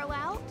 Help a girl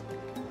out?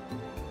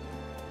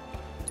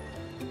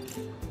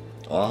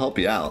 I'll help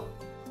you out.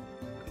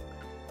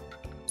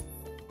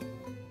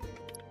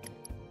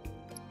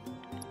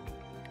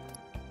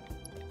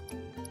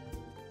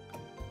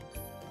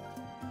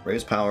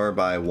 Raise power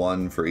by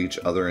 1 for each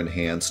other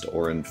enhanced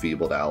or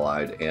enfeebled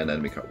allied and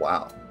enemy card.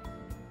 Wow.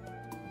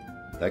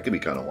 That could be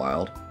kind of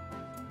wild.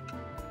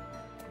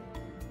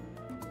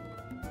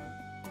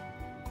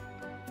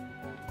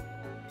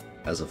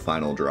 As a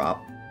final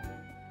drop.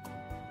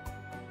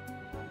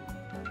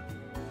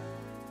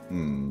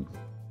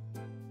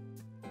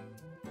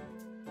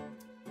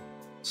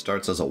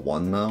 Starts as a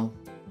 1 though.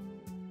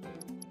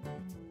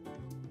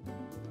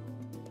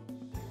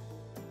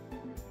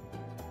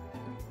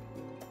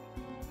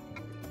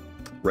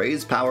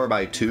 Raise power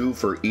by 2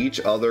 for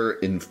each other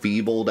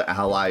enfeebled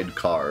allied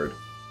card.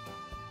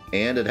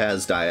 And it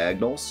has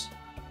diagonals.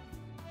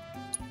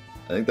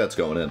 I think that's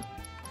going in.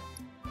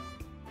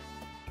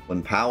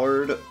 When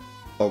powered,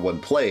 or when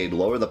played,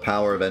 lower the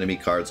power of enemy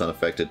cards on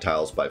affected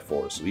tiles by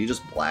 4. So he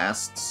just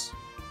blasts,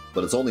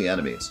 but it's only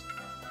enemies.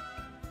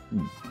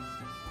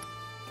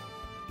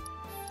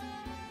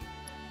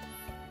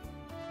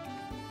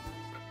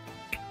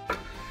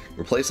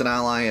 Replace an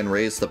ally and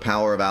raise the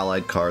power of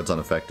allied cards on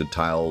affected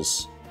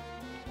tiles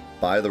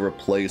by the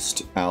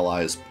replaced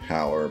ally's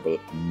power, but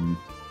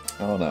I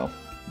don't know.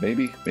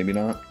 Maybe, maybe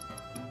not.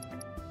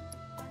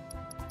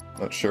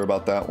 Not sure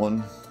about that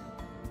one.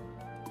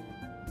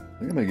 I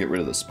think I'm gonna get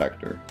rid of the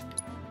Spectre.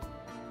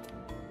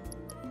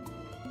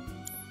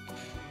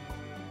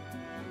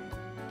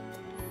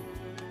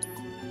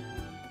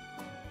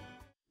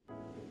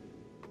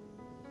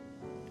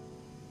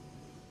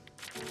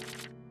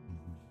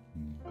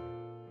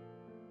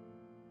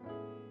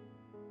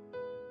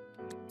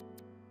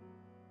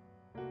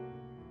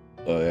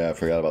 Oh yeah, I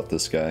forgot about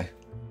this guy.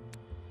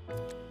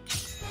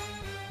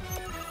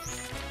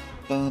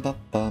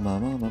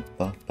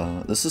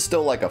 This is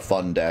still like a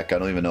fun deck. I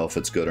don't even know if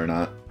it's good or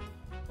not.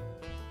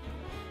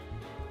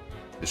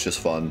 It's just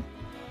fun.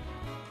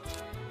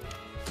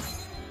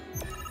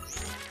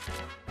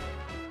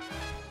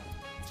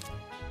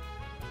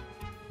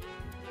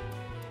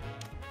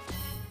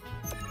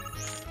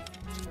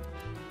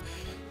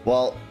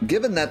 Well,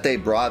 given that they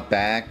brought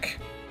back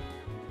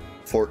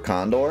Fort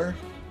Condor,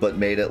 but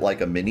made it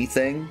like a mini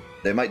thing,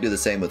 they might do the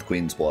same with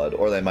Queen's Blood,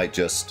 or they might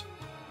just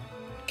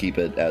keep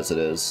it as it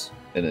is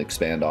and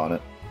expand on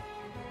it.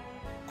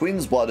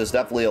 Queen's Blood is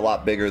definitely a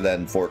lot bigger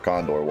than Fort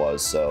Condor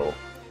was, so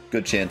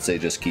good chance they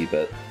just keep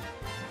it.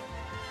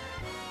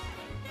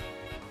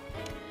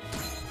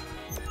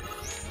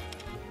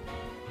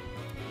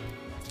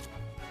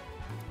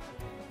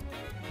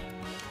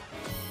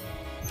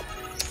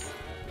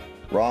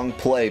 Wrong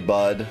play,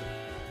 bud.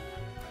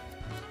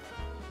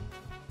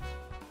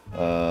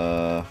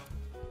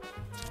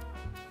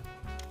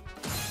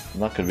 I'm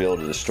not going to be able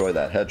to destroy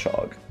that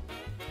hedgehog.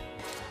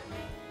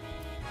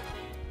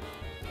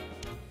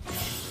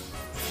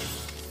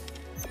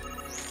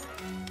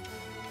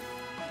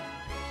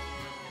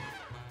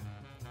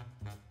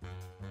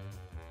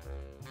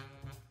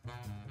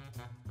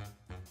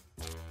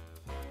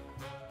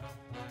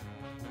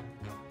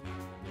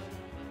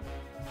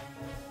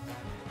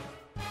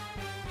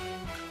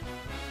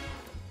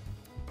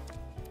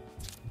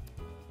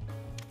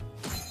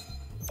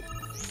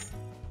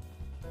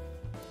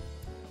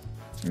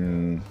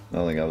 I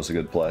don't think that was a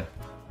good play.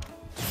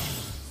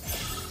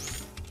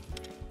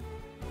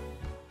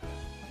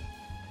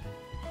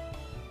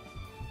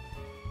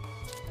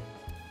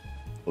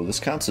 Oh, this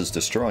counts as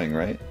destroying,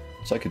 right?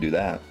 So I could do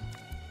that.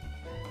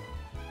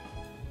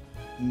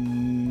 I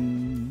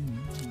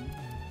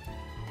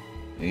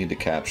need to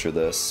capture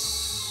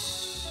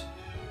this.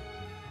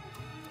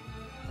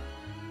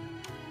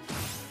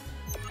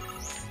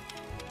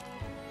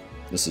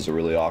 This is a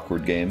really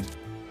awkward game.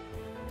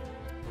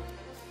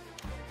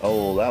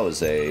 Oh, that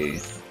was a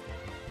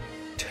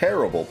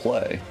terrible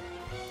play,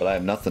 but I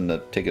have nothing to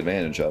take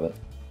advantage of it.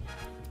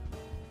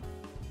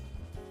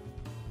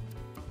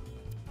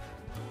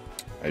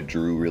 I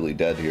drew really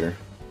dead here.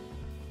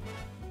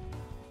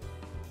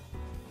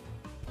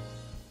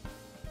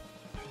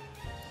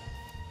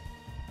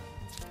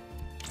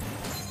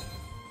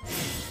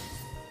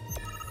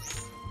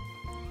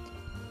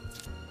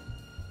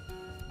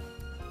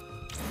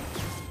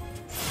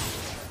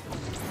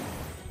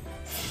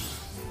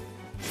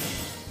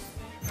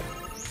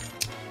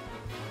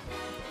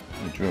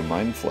 I drew a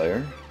Mind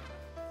Flayer.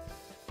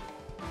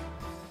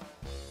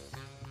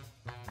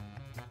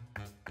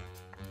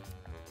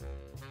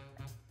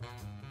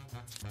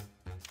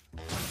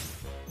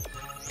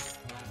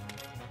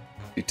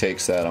 If he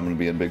takes that, I'm going to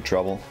be in big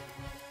trouble.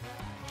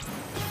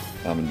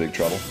 I'm in big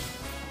trouble.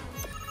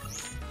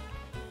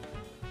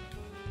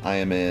 I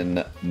am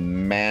in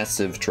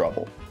massive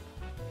trouble.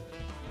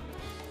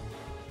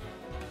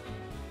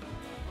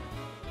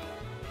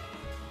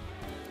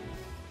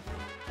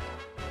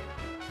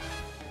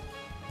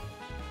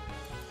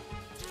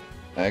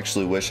 I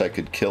actually wish I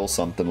could kill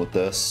something with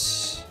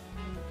this.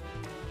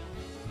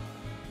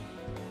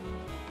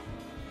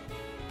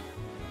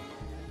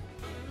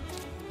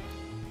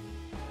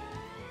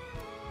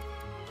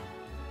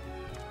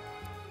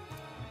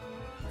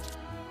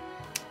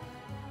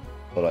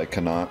 But I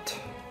cannot.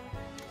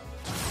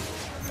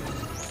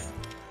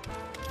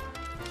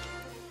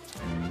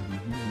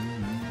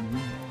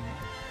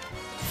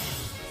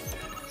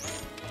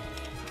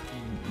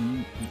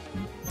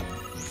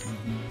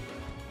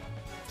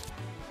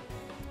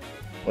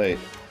 Wait,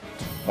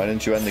 why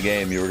didn't you end the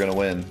game? You were gonna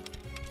win.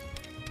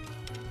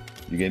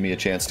 You gave me a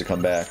chance to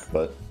come back,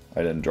 but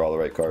I didn't draw the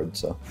right card,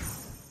 so.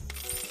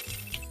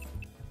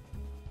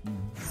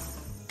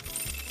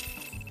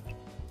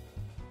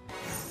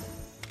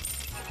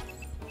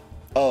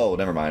 Oh,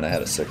 never mind. I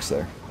had a 6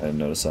 there. I didn't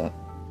notice that.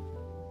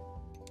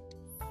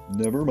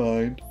 Never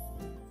mind.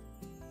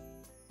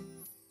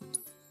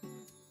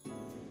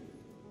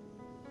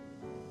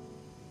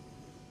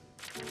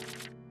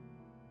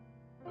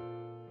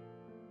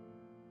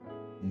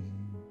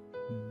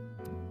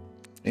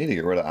 I need to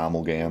get rid of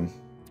Amalgam.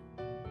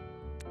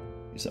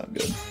 He's not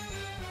good.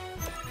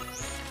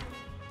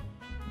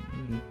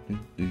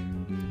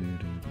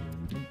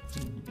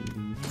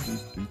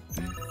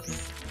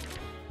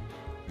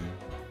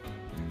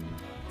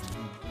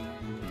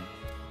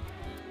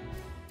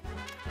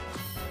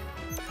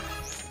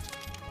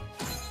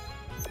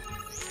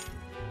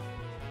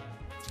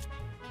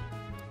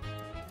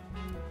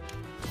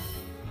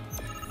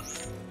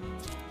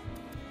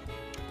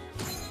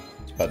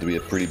 It's about to be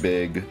a pretty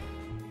big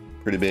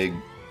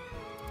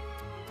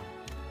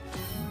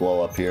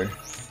blow up here.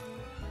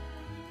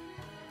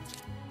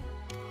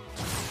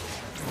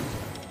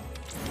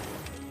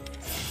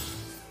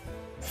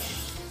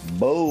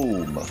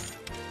 Boom.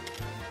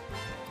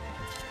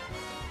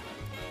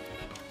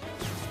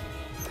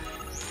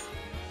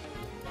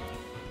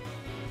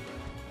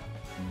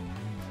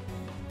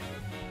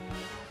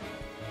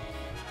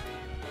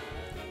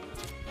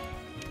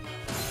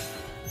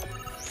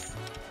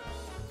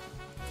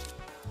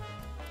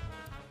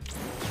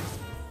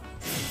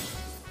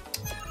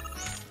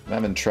 I'm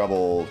having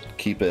trouble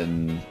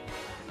keeping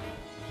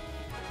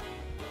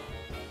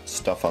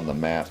stuff on the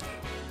map.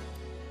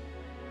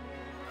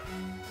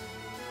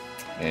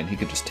 And he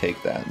could just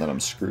take that, and then I'm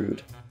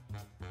screwed.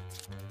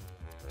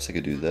 Guess I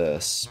could do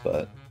this,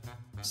 but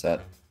is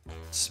that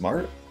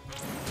smart?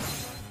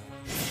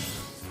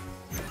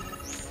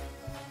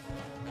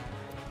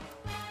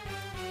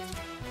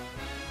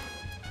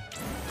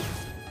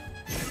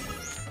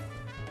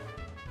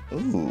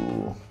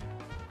 Ooh.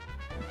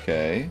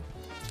 Okay.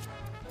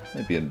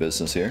 Might be in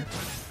business here.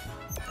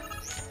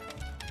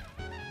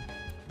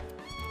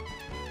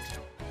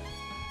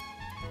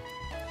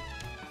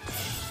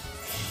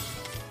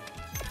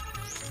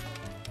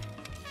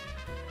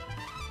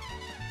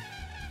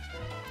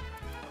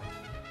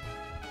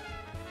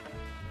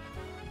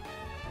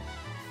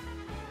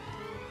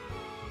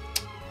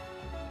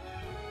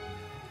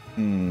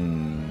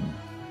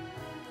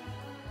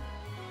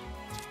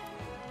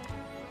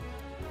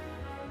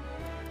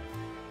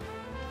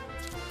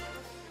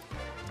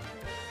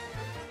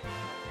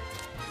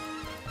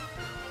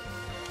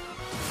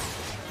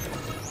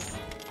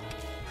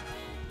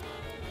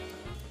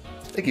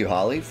 Thank you,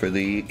 Holly, for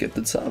the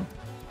gifted sub.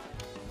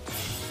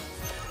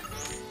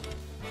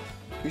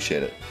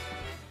 Appreciate it.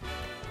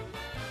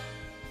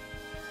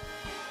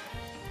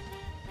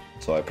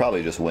 So I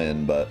probably just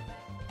win, but...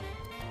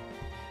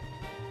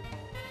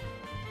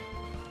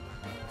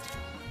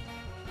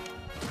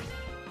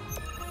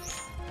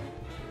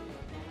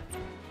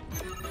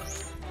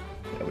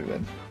 yeah, we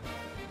win.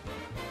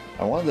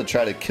 I wanted to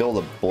try to kill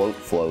the bloat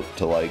float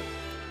to, like,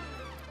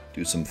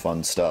 do some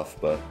fun stuff,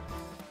 but...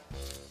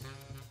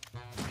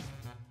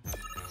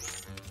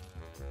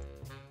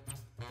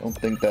 don't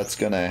think that's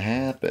gonna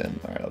happen.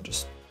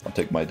 Alright, I'll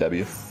take my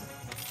W.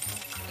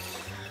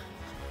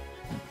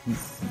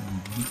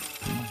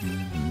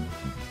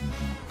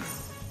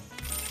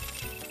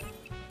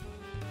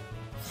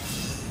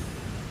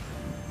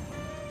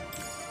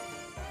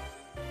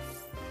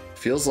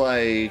 Feels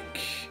like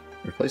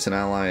replace an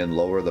ally and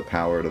lower the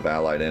power of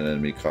allied and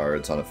enemy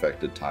cards on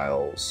affected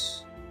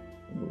tiles.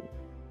 Ooh.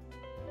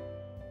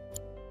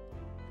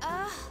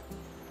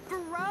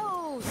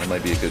 Gross. That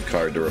might be a good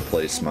card to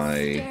replace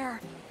my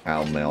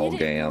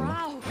Amalgam.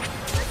 I've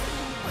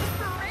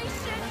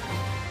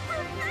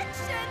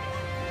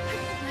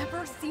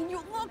never seen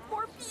you look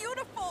more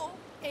beautiful.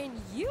 And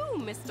you,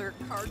 Mr.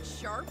 Card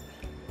Sharp.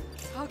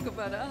 Talk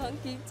about a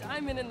hunky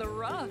diamond in the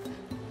rough.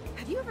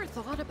 Have you ever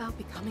thought about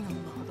becoming a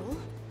model?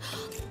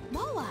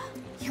 Moa,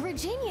 you're a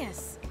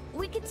genius.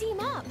 We could team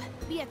up,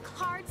 be a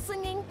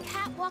card-slinging,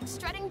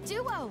 catwalk-strutting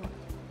duo.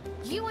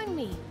 You and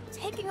me,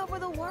 taking over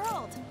the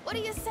world. What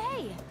do you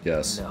say?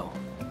 Yes. No.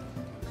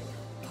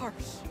 Harsh.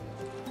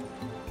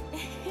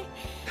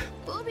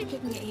 We'll be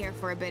kicking it here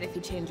for a bit if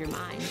you change your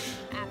mind.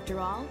 After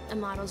all, a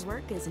model's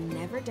work is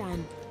never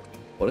done.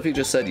 What if he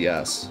just said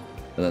yes?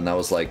 And then that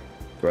was like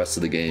the rest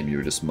of the game, you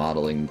were just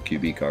modeling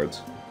QB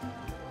cards.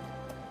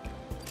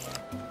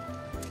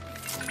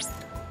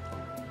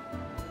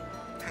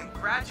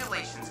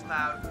 Congratulations,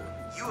 Cloud.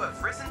 You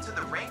have risen to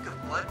the rank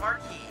of Blood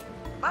Marquis.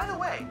 By the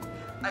way,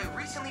 I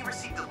recently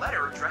received a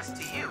letter addressed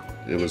to you.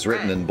 It was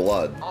written in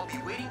blood. I'll be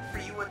waiting for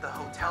you at the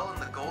hotel in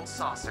the Gold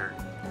Saucer.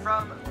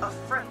 From a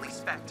friendly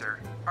specter.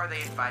 Are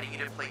they inviting you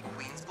to play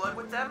Queen's Blood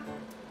with them?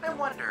 I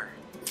wonder.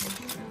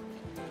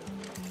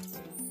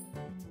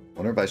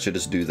 Wonder if I should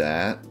just do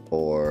that,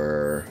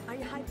 or Are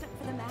you hyped up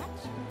for the match?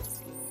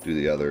 do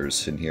the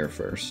others in here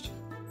first.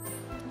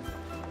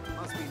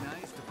 Must be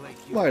nice to play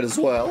Might as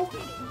well.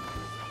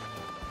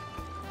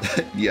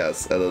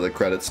 Yes, and then the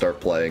credits start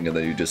playing, and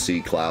then you just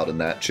see Cloud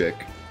and that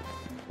chick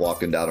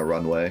walking down a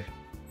runway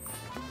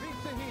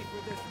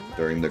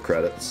during the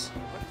credits.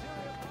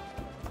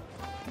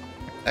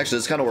 Actually,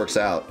 this kind of works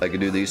out. I can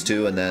do these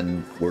two, and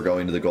then we're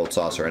going to the Gold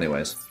Saucer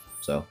anyways.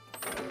 So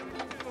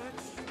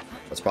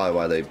that's probably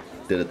why they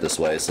did it this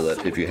way, so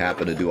that if you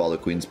happen to do all the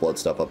Queen's Blood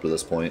stuff up to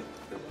this point,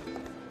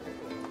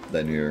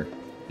 then you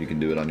can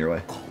do it on your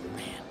way. Oh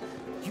man,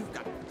 you've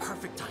got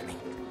perfect timing.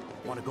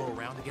 Want to go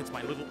around against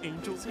my little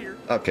angels here?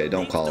 Okay,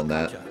 don't call them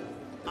that.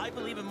 I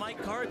believe in my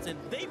cards, and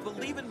they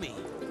believe in me.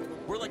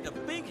 We're like a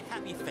big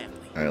happy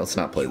family. All right, let's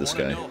not play this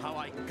guy. Know how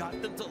I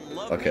got them to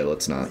love Okay,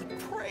 let's not.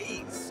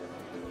 Praise.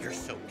 You're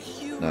so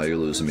cute. No, you're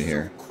losing me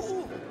here.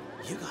 Cool.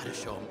 You gotta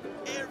show them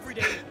every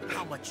day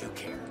how much you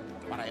care.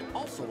 But I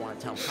also want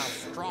to tell them how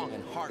strong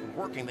and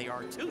hard-working they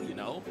are too, you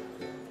know?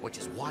 Which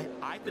is why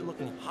I've been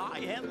looking high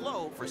and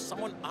low for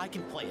someone I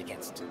can play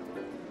against.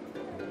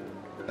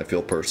 I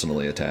feel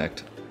personally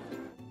attacked.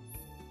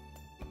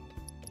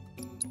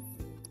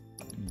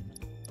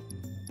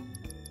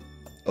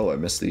 Oh, I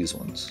missed these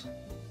ones.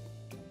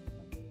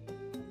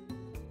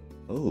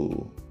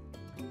 Oh.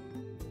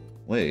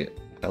 Wait,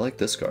 I like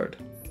this card.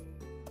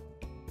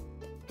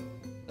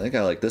 I think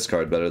I like this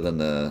card better than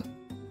the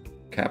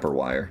Capper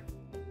Wire.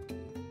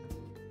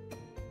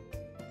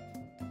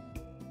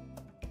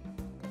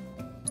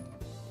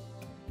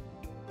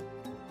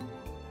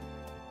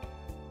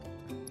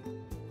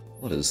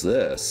 What is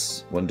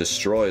this? When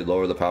destroyed,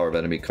 lower the power of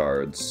enemy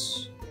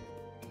cards.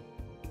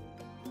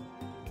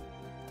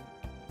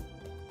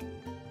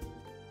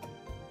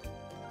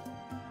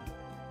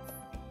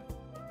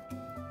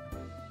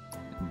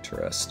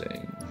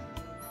 Interesting.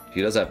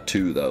 He does have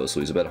two, though, so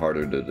he's a bit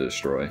harder to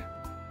destroy.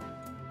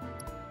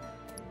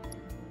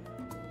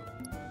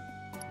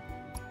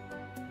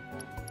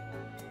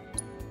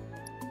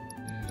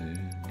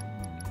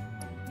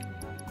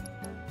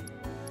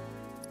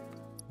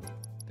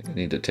 I think I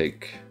need to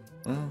take...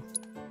 well,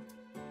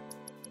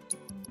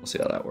 we'll see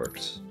how that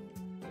works.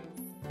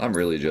 I'm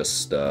really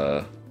just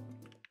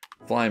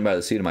flying by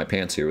the seat of my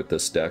pants here with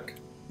this deck,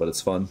 but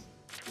it's fun.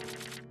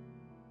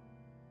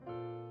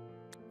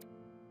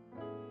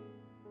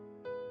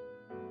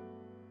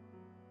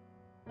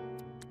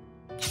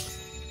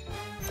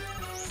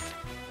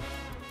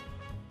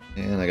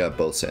 And I got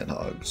both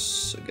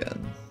Sandhogs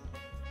again.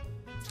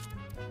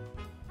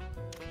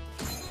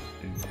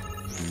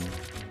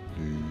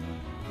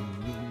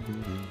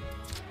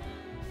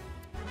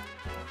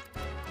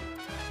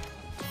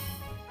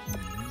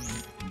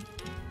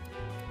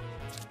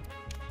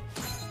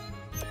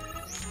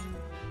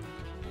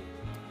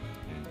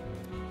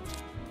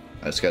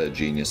 I just got a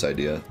genius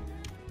idea.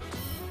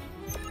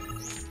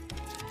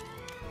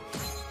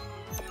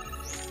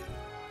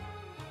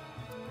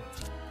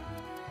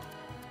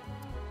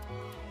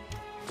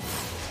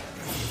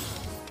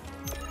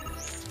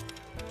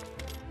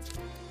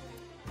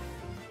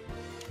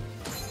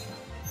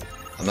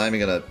 I'm not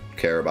even gonna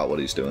care about what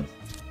he's doing.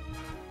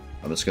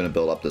 I'm just gonna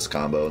build up this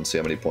combo and see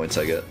how many points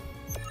I get.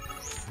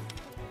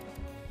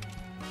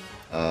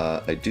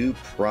 I do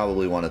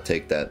probably want to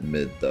take that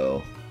mid,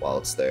 though, while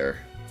it's there.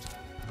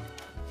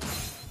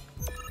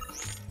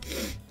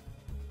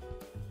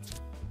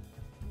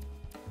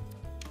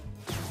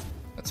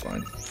 That's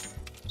fine.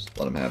 Just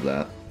let him have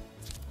that.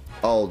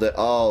 Oh,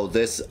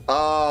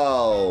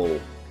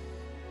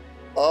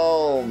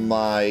 oh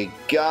my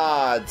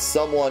God,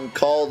 someone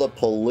call the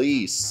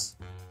police.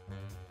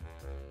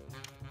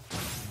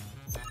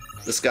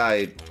 This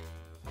guy...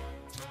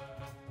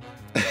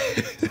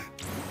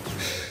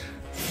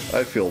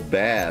 I feel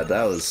bad.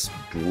 That was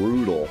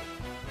brutal.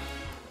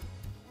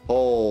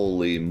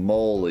 Holy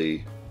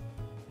moly.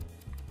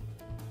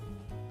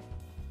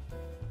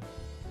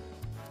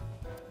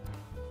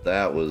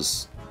 That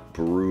was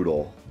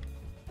brutal.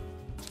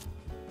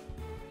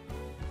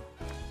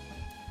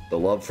 The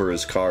love for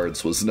his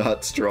cards was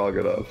not strong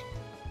enough.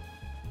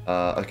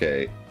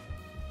 Okay.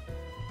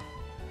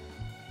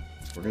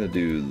 We're gonna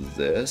do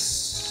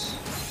this.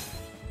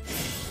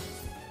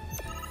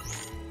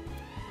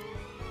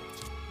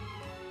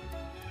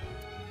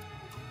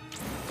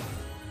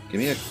 Give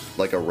me a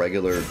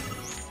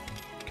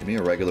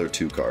regular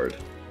 2 card.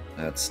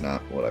 That's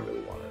not what I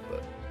really wanted,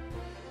 but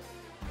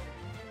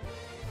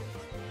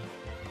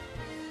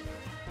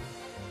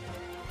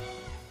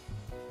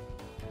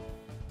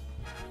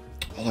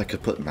oh, I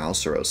could put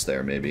Mouseros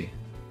there maybe.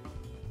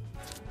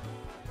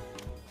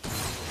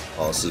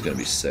 Oh, this is gonna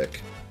be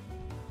sick.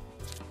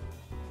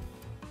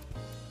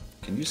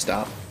 Can you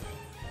stop?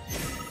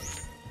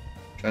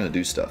 I'm trying to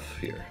do stuff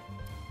here.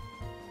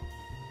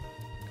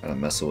 Kind of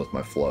messing with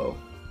my flow.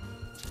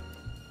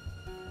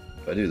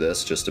 If I do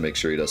this just to make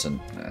sure he doesn't...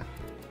 Nah.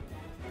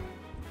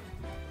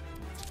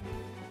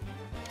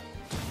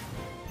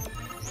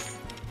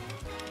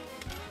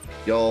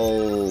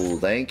 Yo,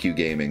 thank you,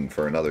 Gaming,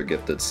 for another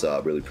gifted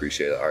sub. Really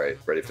appreciate it. Alright,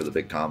 ready for the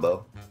big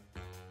combo?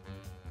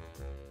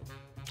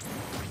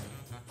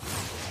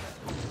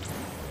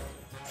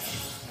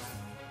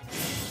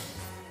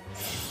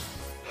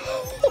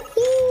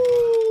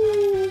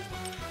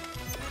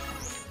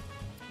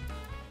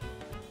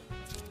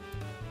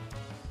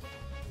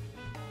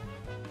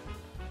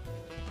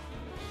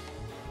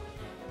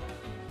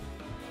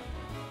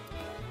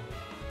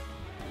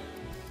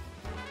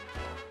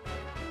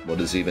 What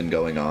is even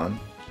going on?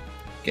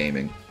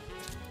 Gaming.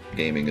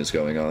 Gaming is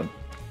going on.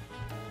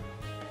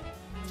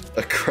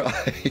 A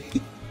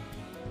crime.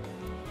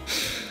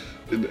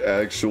 An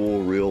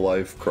actual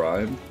real-life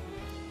crime?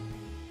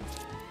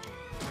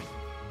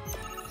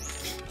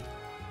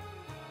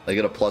 I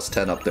get a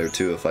 +10 up there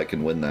too if I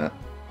can win that.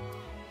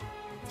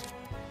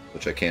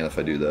 Which I can if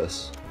I do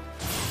this.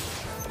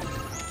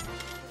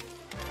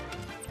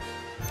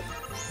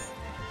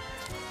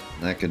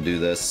 And I can do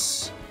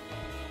this.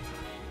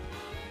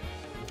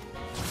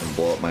 And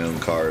blow up my own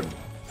card.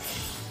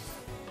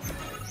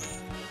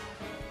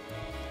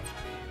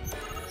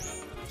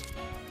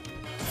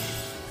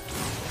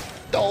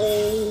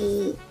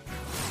 Oh!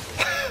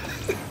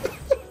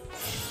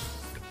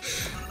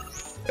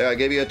 Yeah, I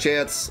gave you a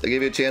chance. I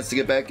gave you a chance to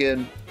get back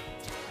in.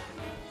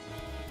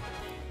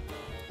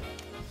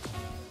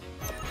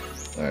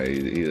 Alright, he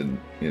didn't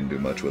do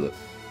much with it.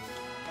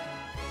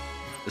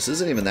 This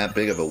isn't even that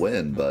big of a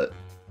win, but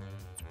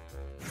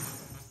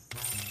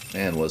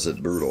man, was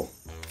it brutal.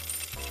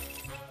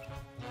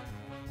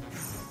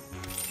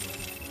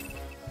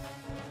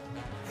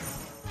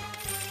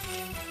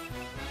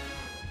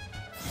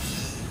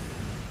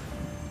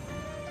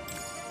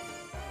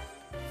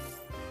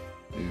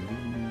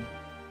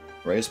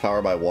 Raise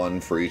power by 1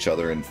 for each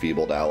other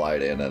enfeebled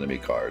allied and enemy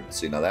card.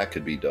 See, now that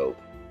could be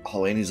dope.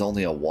 Oh, and he's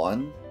only a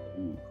 1?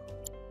 Ooh.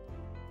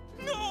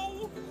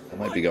 No! That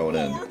might be going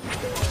in.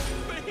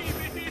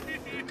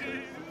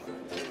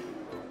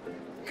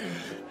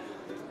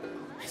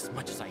 As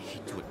much as I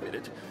hate to admit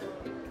it,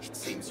 it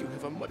seems you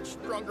have a much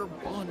stronger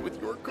bond with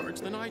your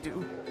cards than I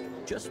do.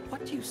 Just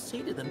what do you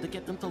say to them to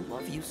get them to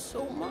love you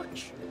so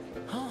much?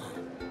 Huh?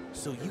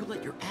 So you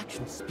let your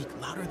actions speak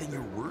louder than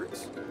your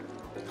words?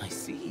 I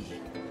see.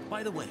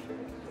 By the way,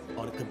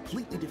 on a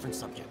completely different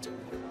subject,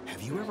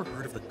 have you ever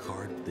heard of the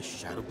card, the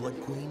Shadow Blood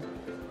Queen?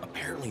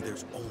 Apparently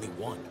there's only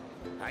one.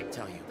 I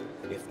tell you,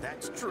 if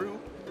that's true,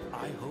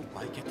 I hope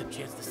I get the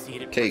chance to see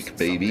it in Cake,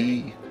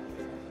 baby.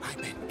 I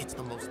bet it's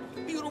the most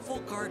beautiful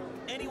card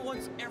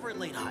anyone's ever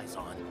laid eyes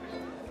on.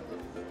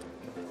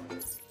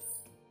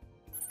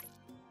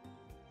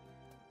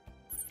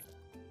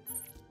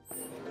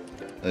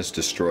 I just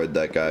destroyed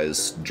that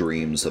guy's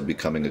dreams of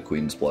becoming a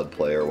Queen's Blood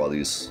player while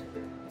these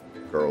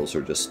girls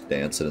are just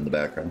dancing in the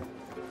background.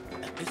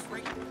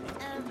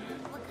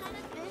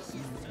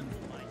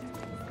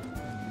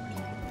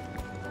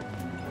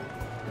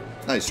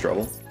 Nice,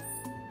 Trouble.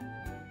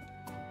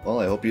 Well,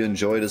 I hope you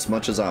enjoyed as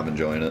much as I'm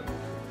enjoying it.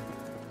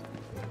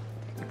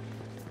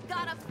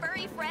 Got a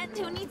furry friend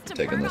who needs to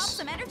Taking burn this. off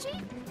some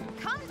energy?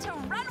 Come to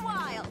Run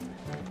Wild!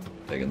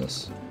 Taking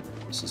this.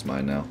 This is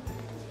mine now.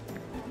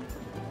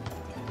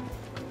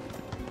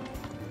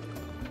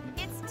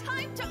 It's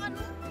time to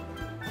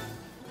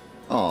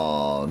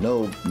Aw,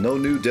 no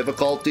new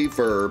difficulty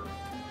for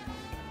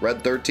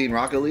Red 13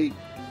 Rocket League?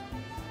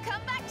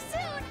 come back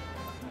soon!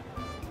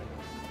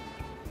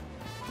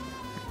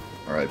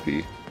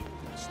 R.I.P.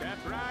 Step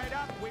right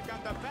up. We've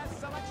got the best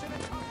selection in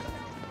Costa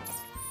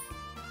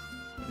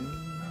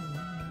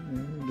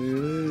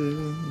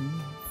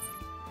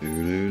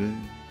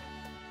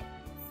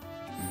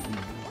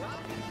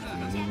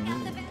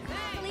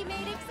Badly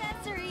made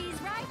accessories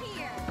right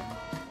here.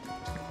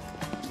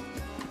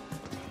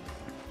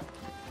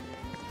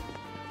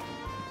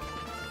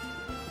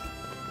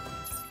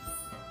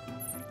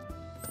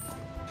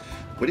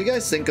 What do you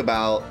guys think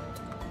about...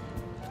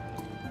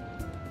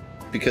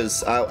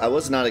 Because I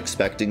was not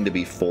expecting to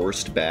be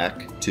forced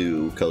back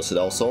to Costa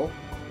del Sol.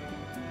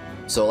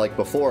 So like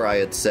before I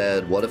had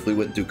said, what if we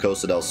went through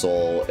Costa del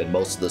Sol and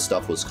most of the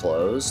stuff was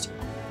closed?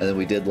 And then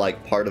we did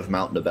like part of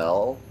Mount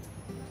Nibel.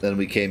 Then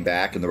we came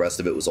back and the rest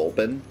of it was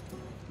open.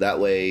 That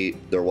way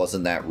there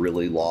wasn't that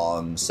really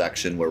long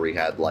section where we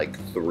had like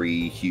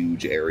 3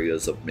 huge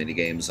areas of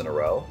minigames in a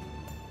row.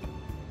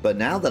 But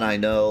now that I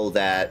know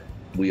that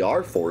we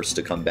are forced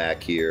to come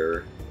back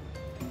here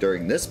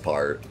during this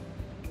part,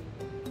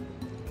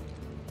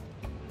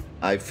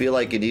 I feel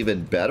like an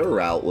even better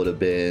route would have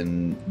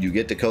been you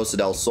get to Costa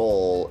del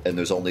Sol and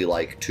there's only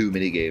like 2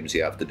 minigames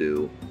you have to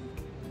do.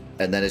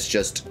 And then it's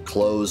just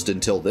closed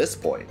until this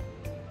point.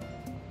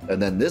 And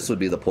then this would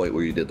be the point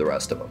where you did the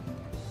rest of them.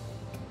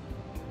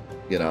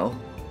 You know?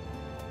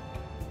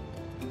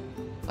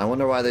 I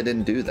wonder why they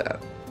didn't do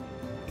that.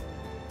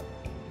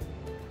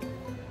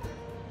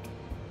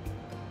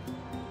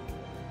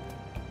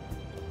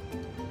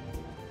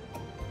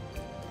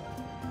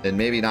 And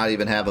maybe not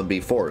even have them be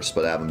forced,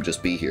 but have them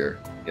just be here,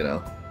 you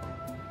know?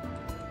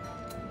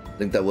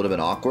 Think that would have been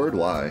awkward?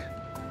 Why?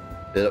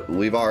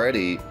 We've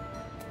already...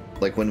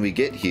 Like, when we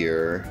get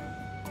here...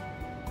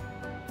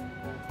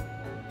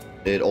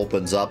 It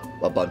opens up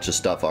a bunch of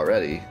stuff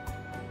already.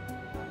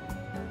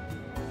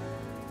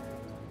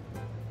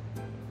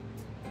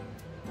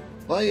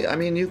 Well, I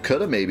mean, you could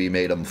have maybe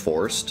made them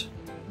forced.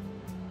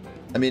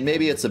 I mean,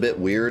 maybe it's a bit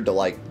weird to,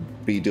 like,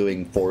 be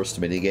doing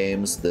forced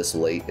minigames this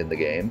late in the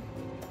game.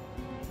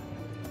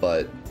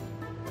 But,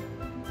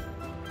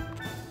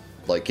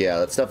 like, yeah,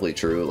 that's definitely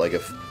true. Like,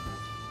 if...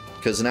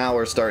 Because now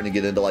we're starting to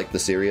get into, like, the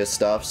serious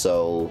stuff,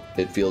 so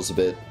it feels a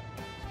bit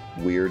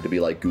weird to be,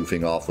 like,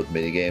 goofing off with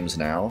minigames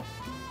now.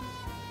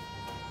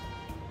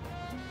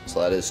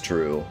 So that is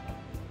true.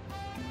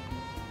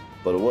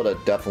 But it would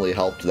have definitely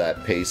helped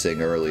that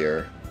pacing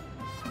earlier.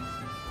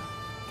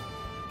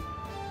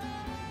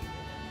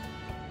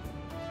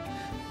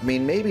 I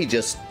mean, maybe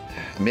just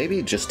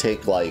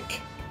take, like...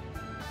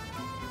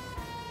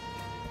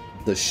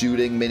 the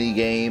shooting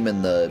minigame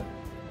and the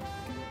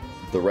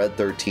Red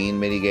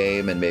 13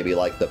 minigame and maybe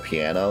like the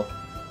piano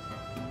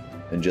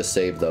and just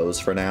save those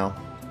for now.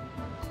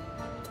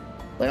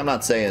 Like, I'm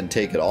not saying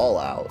take it all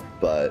out,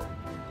 but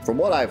from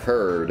what I've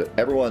heard,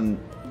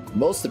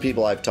 most of the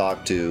people I've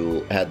talked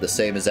to had the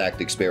same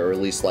exact experience, or at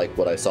least like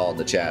what I saw in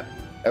the chat.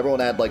 Everyone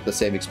had like the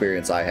same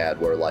experience I had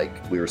where like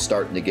we were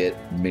starting to get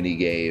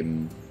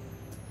minigame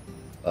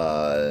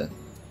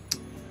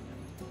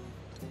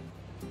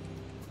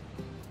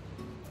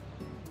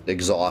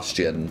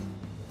exhaustion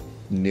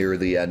near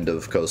the end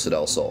of Costa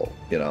del Sol,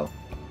 you know?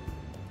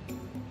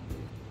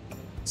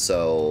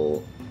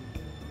 So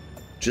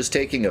just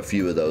taking a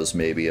few of those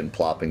maybe and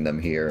plopping them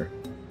here.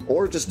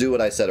 Or just do what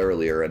I said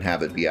earlier and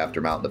have it be after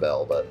Mount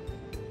Nibel, but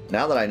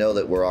now that I know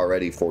that we're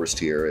already forced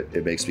here,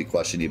 it makes me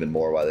question even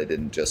more why they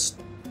didn't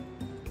just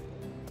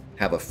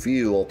have a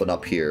few open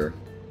up here.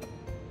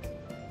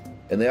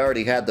 And they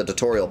already had the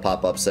tutorial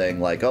pop up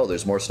saying like, oh,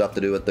 there's more stuff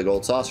to do with the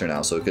Gold Saucer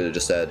now, so it could have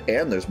just said,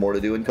 and there's more to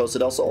do in Costa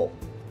del Sol.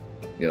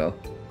 You know?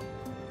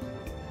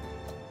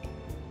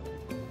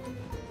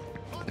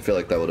 I feel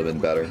like that would have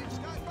been better.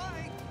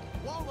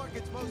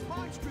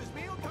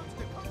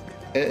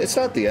 It's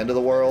not the end of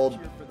the world.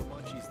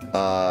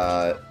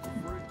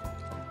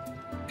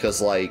 Because,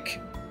 like,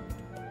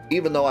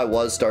 even though I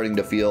was starting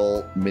to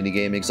feel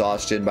minigame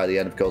exhaustion by the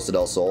end of Costa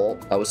del Sol,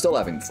 I was still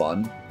having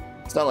fun.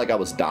 It's not like I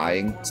was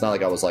dying. It's not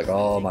like I was like,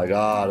 oh my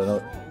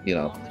god, you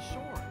know.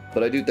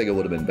 But I do think it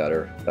would have been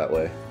better that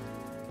way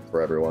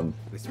for everyone.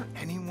 Is there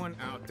anyone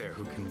out there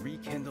who can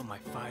rekindle my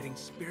fighting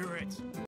spirit?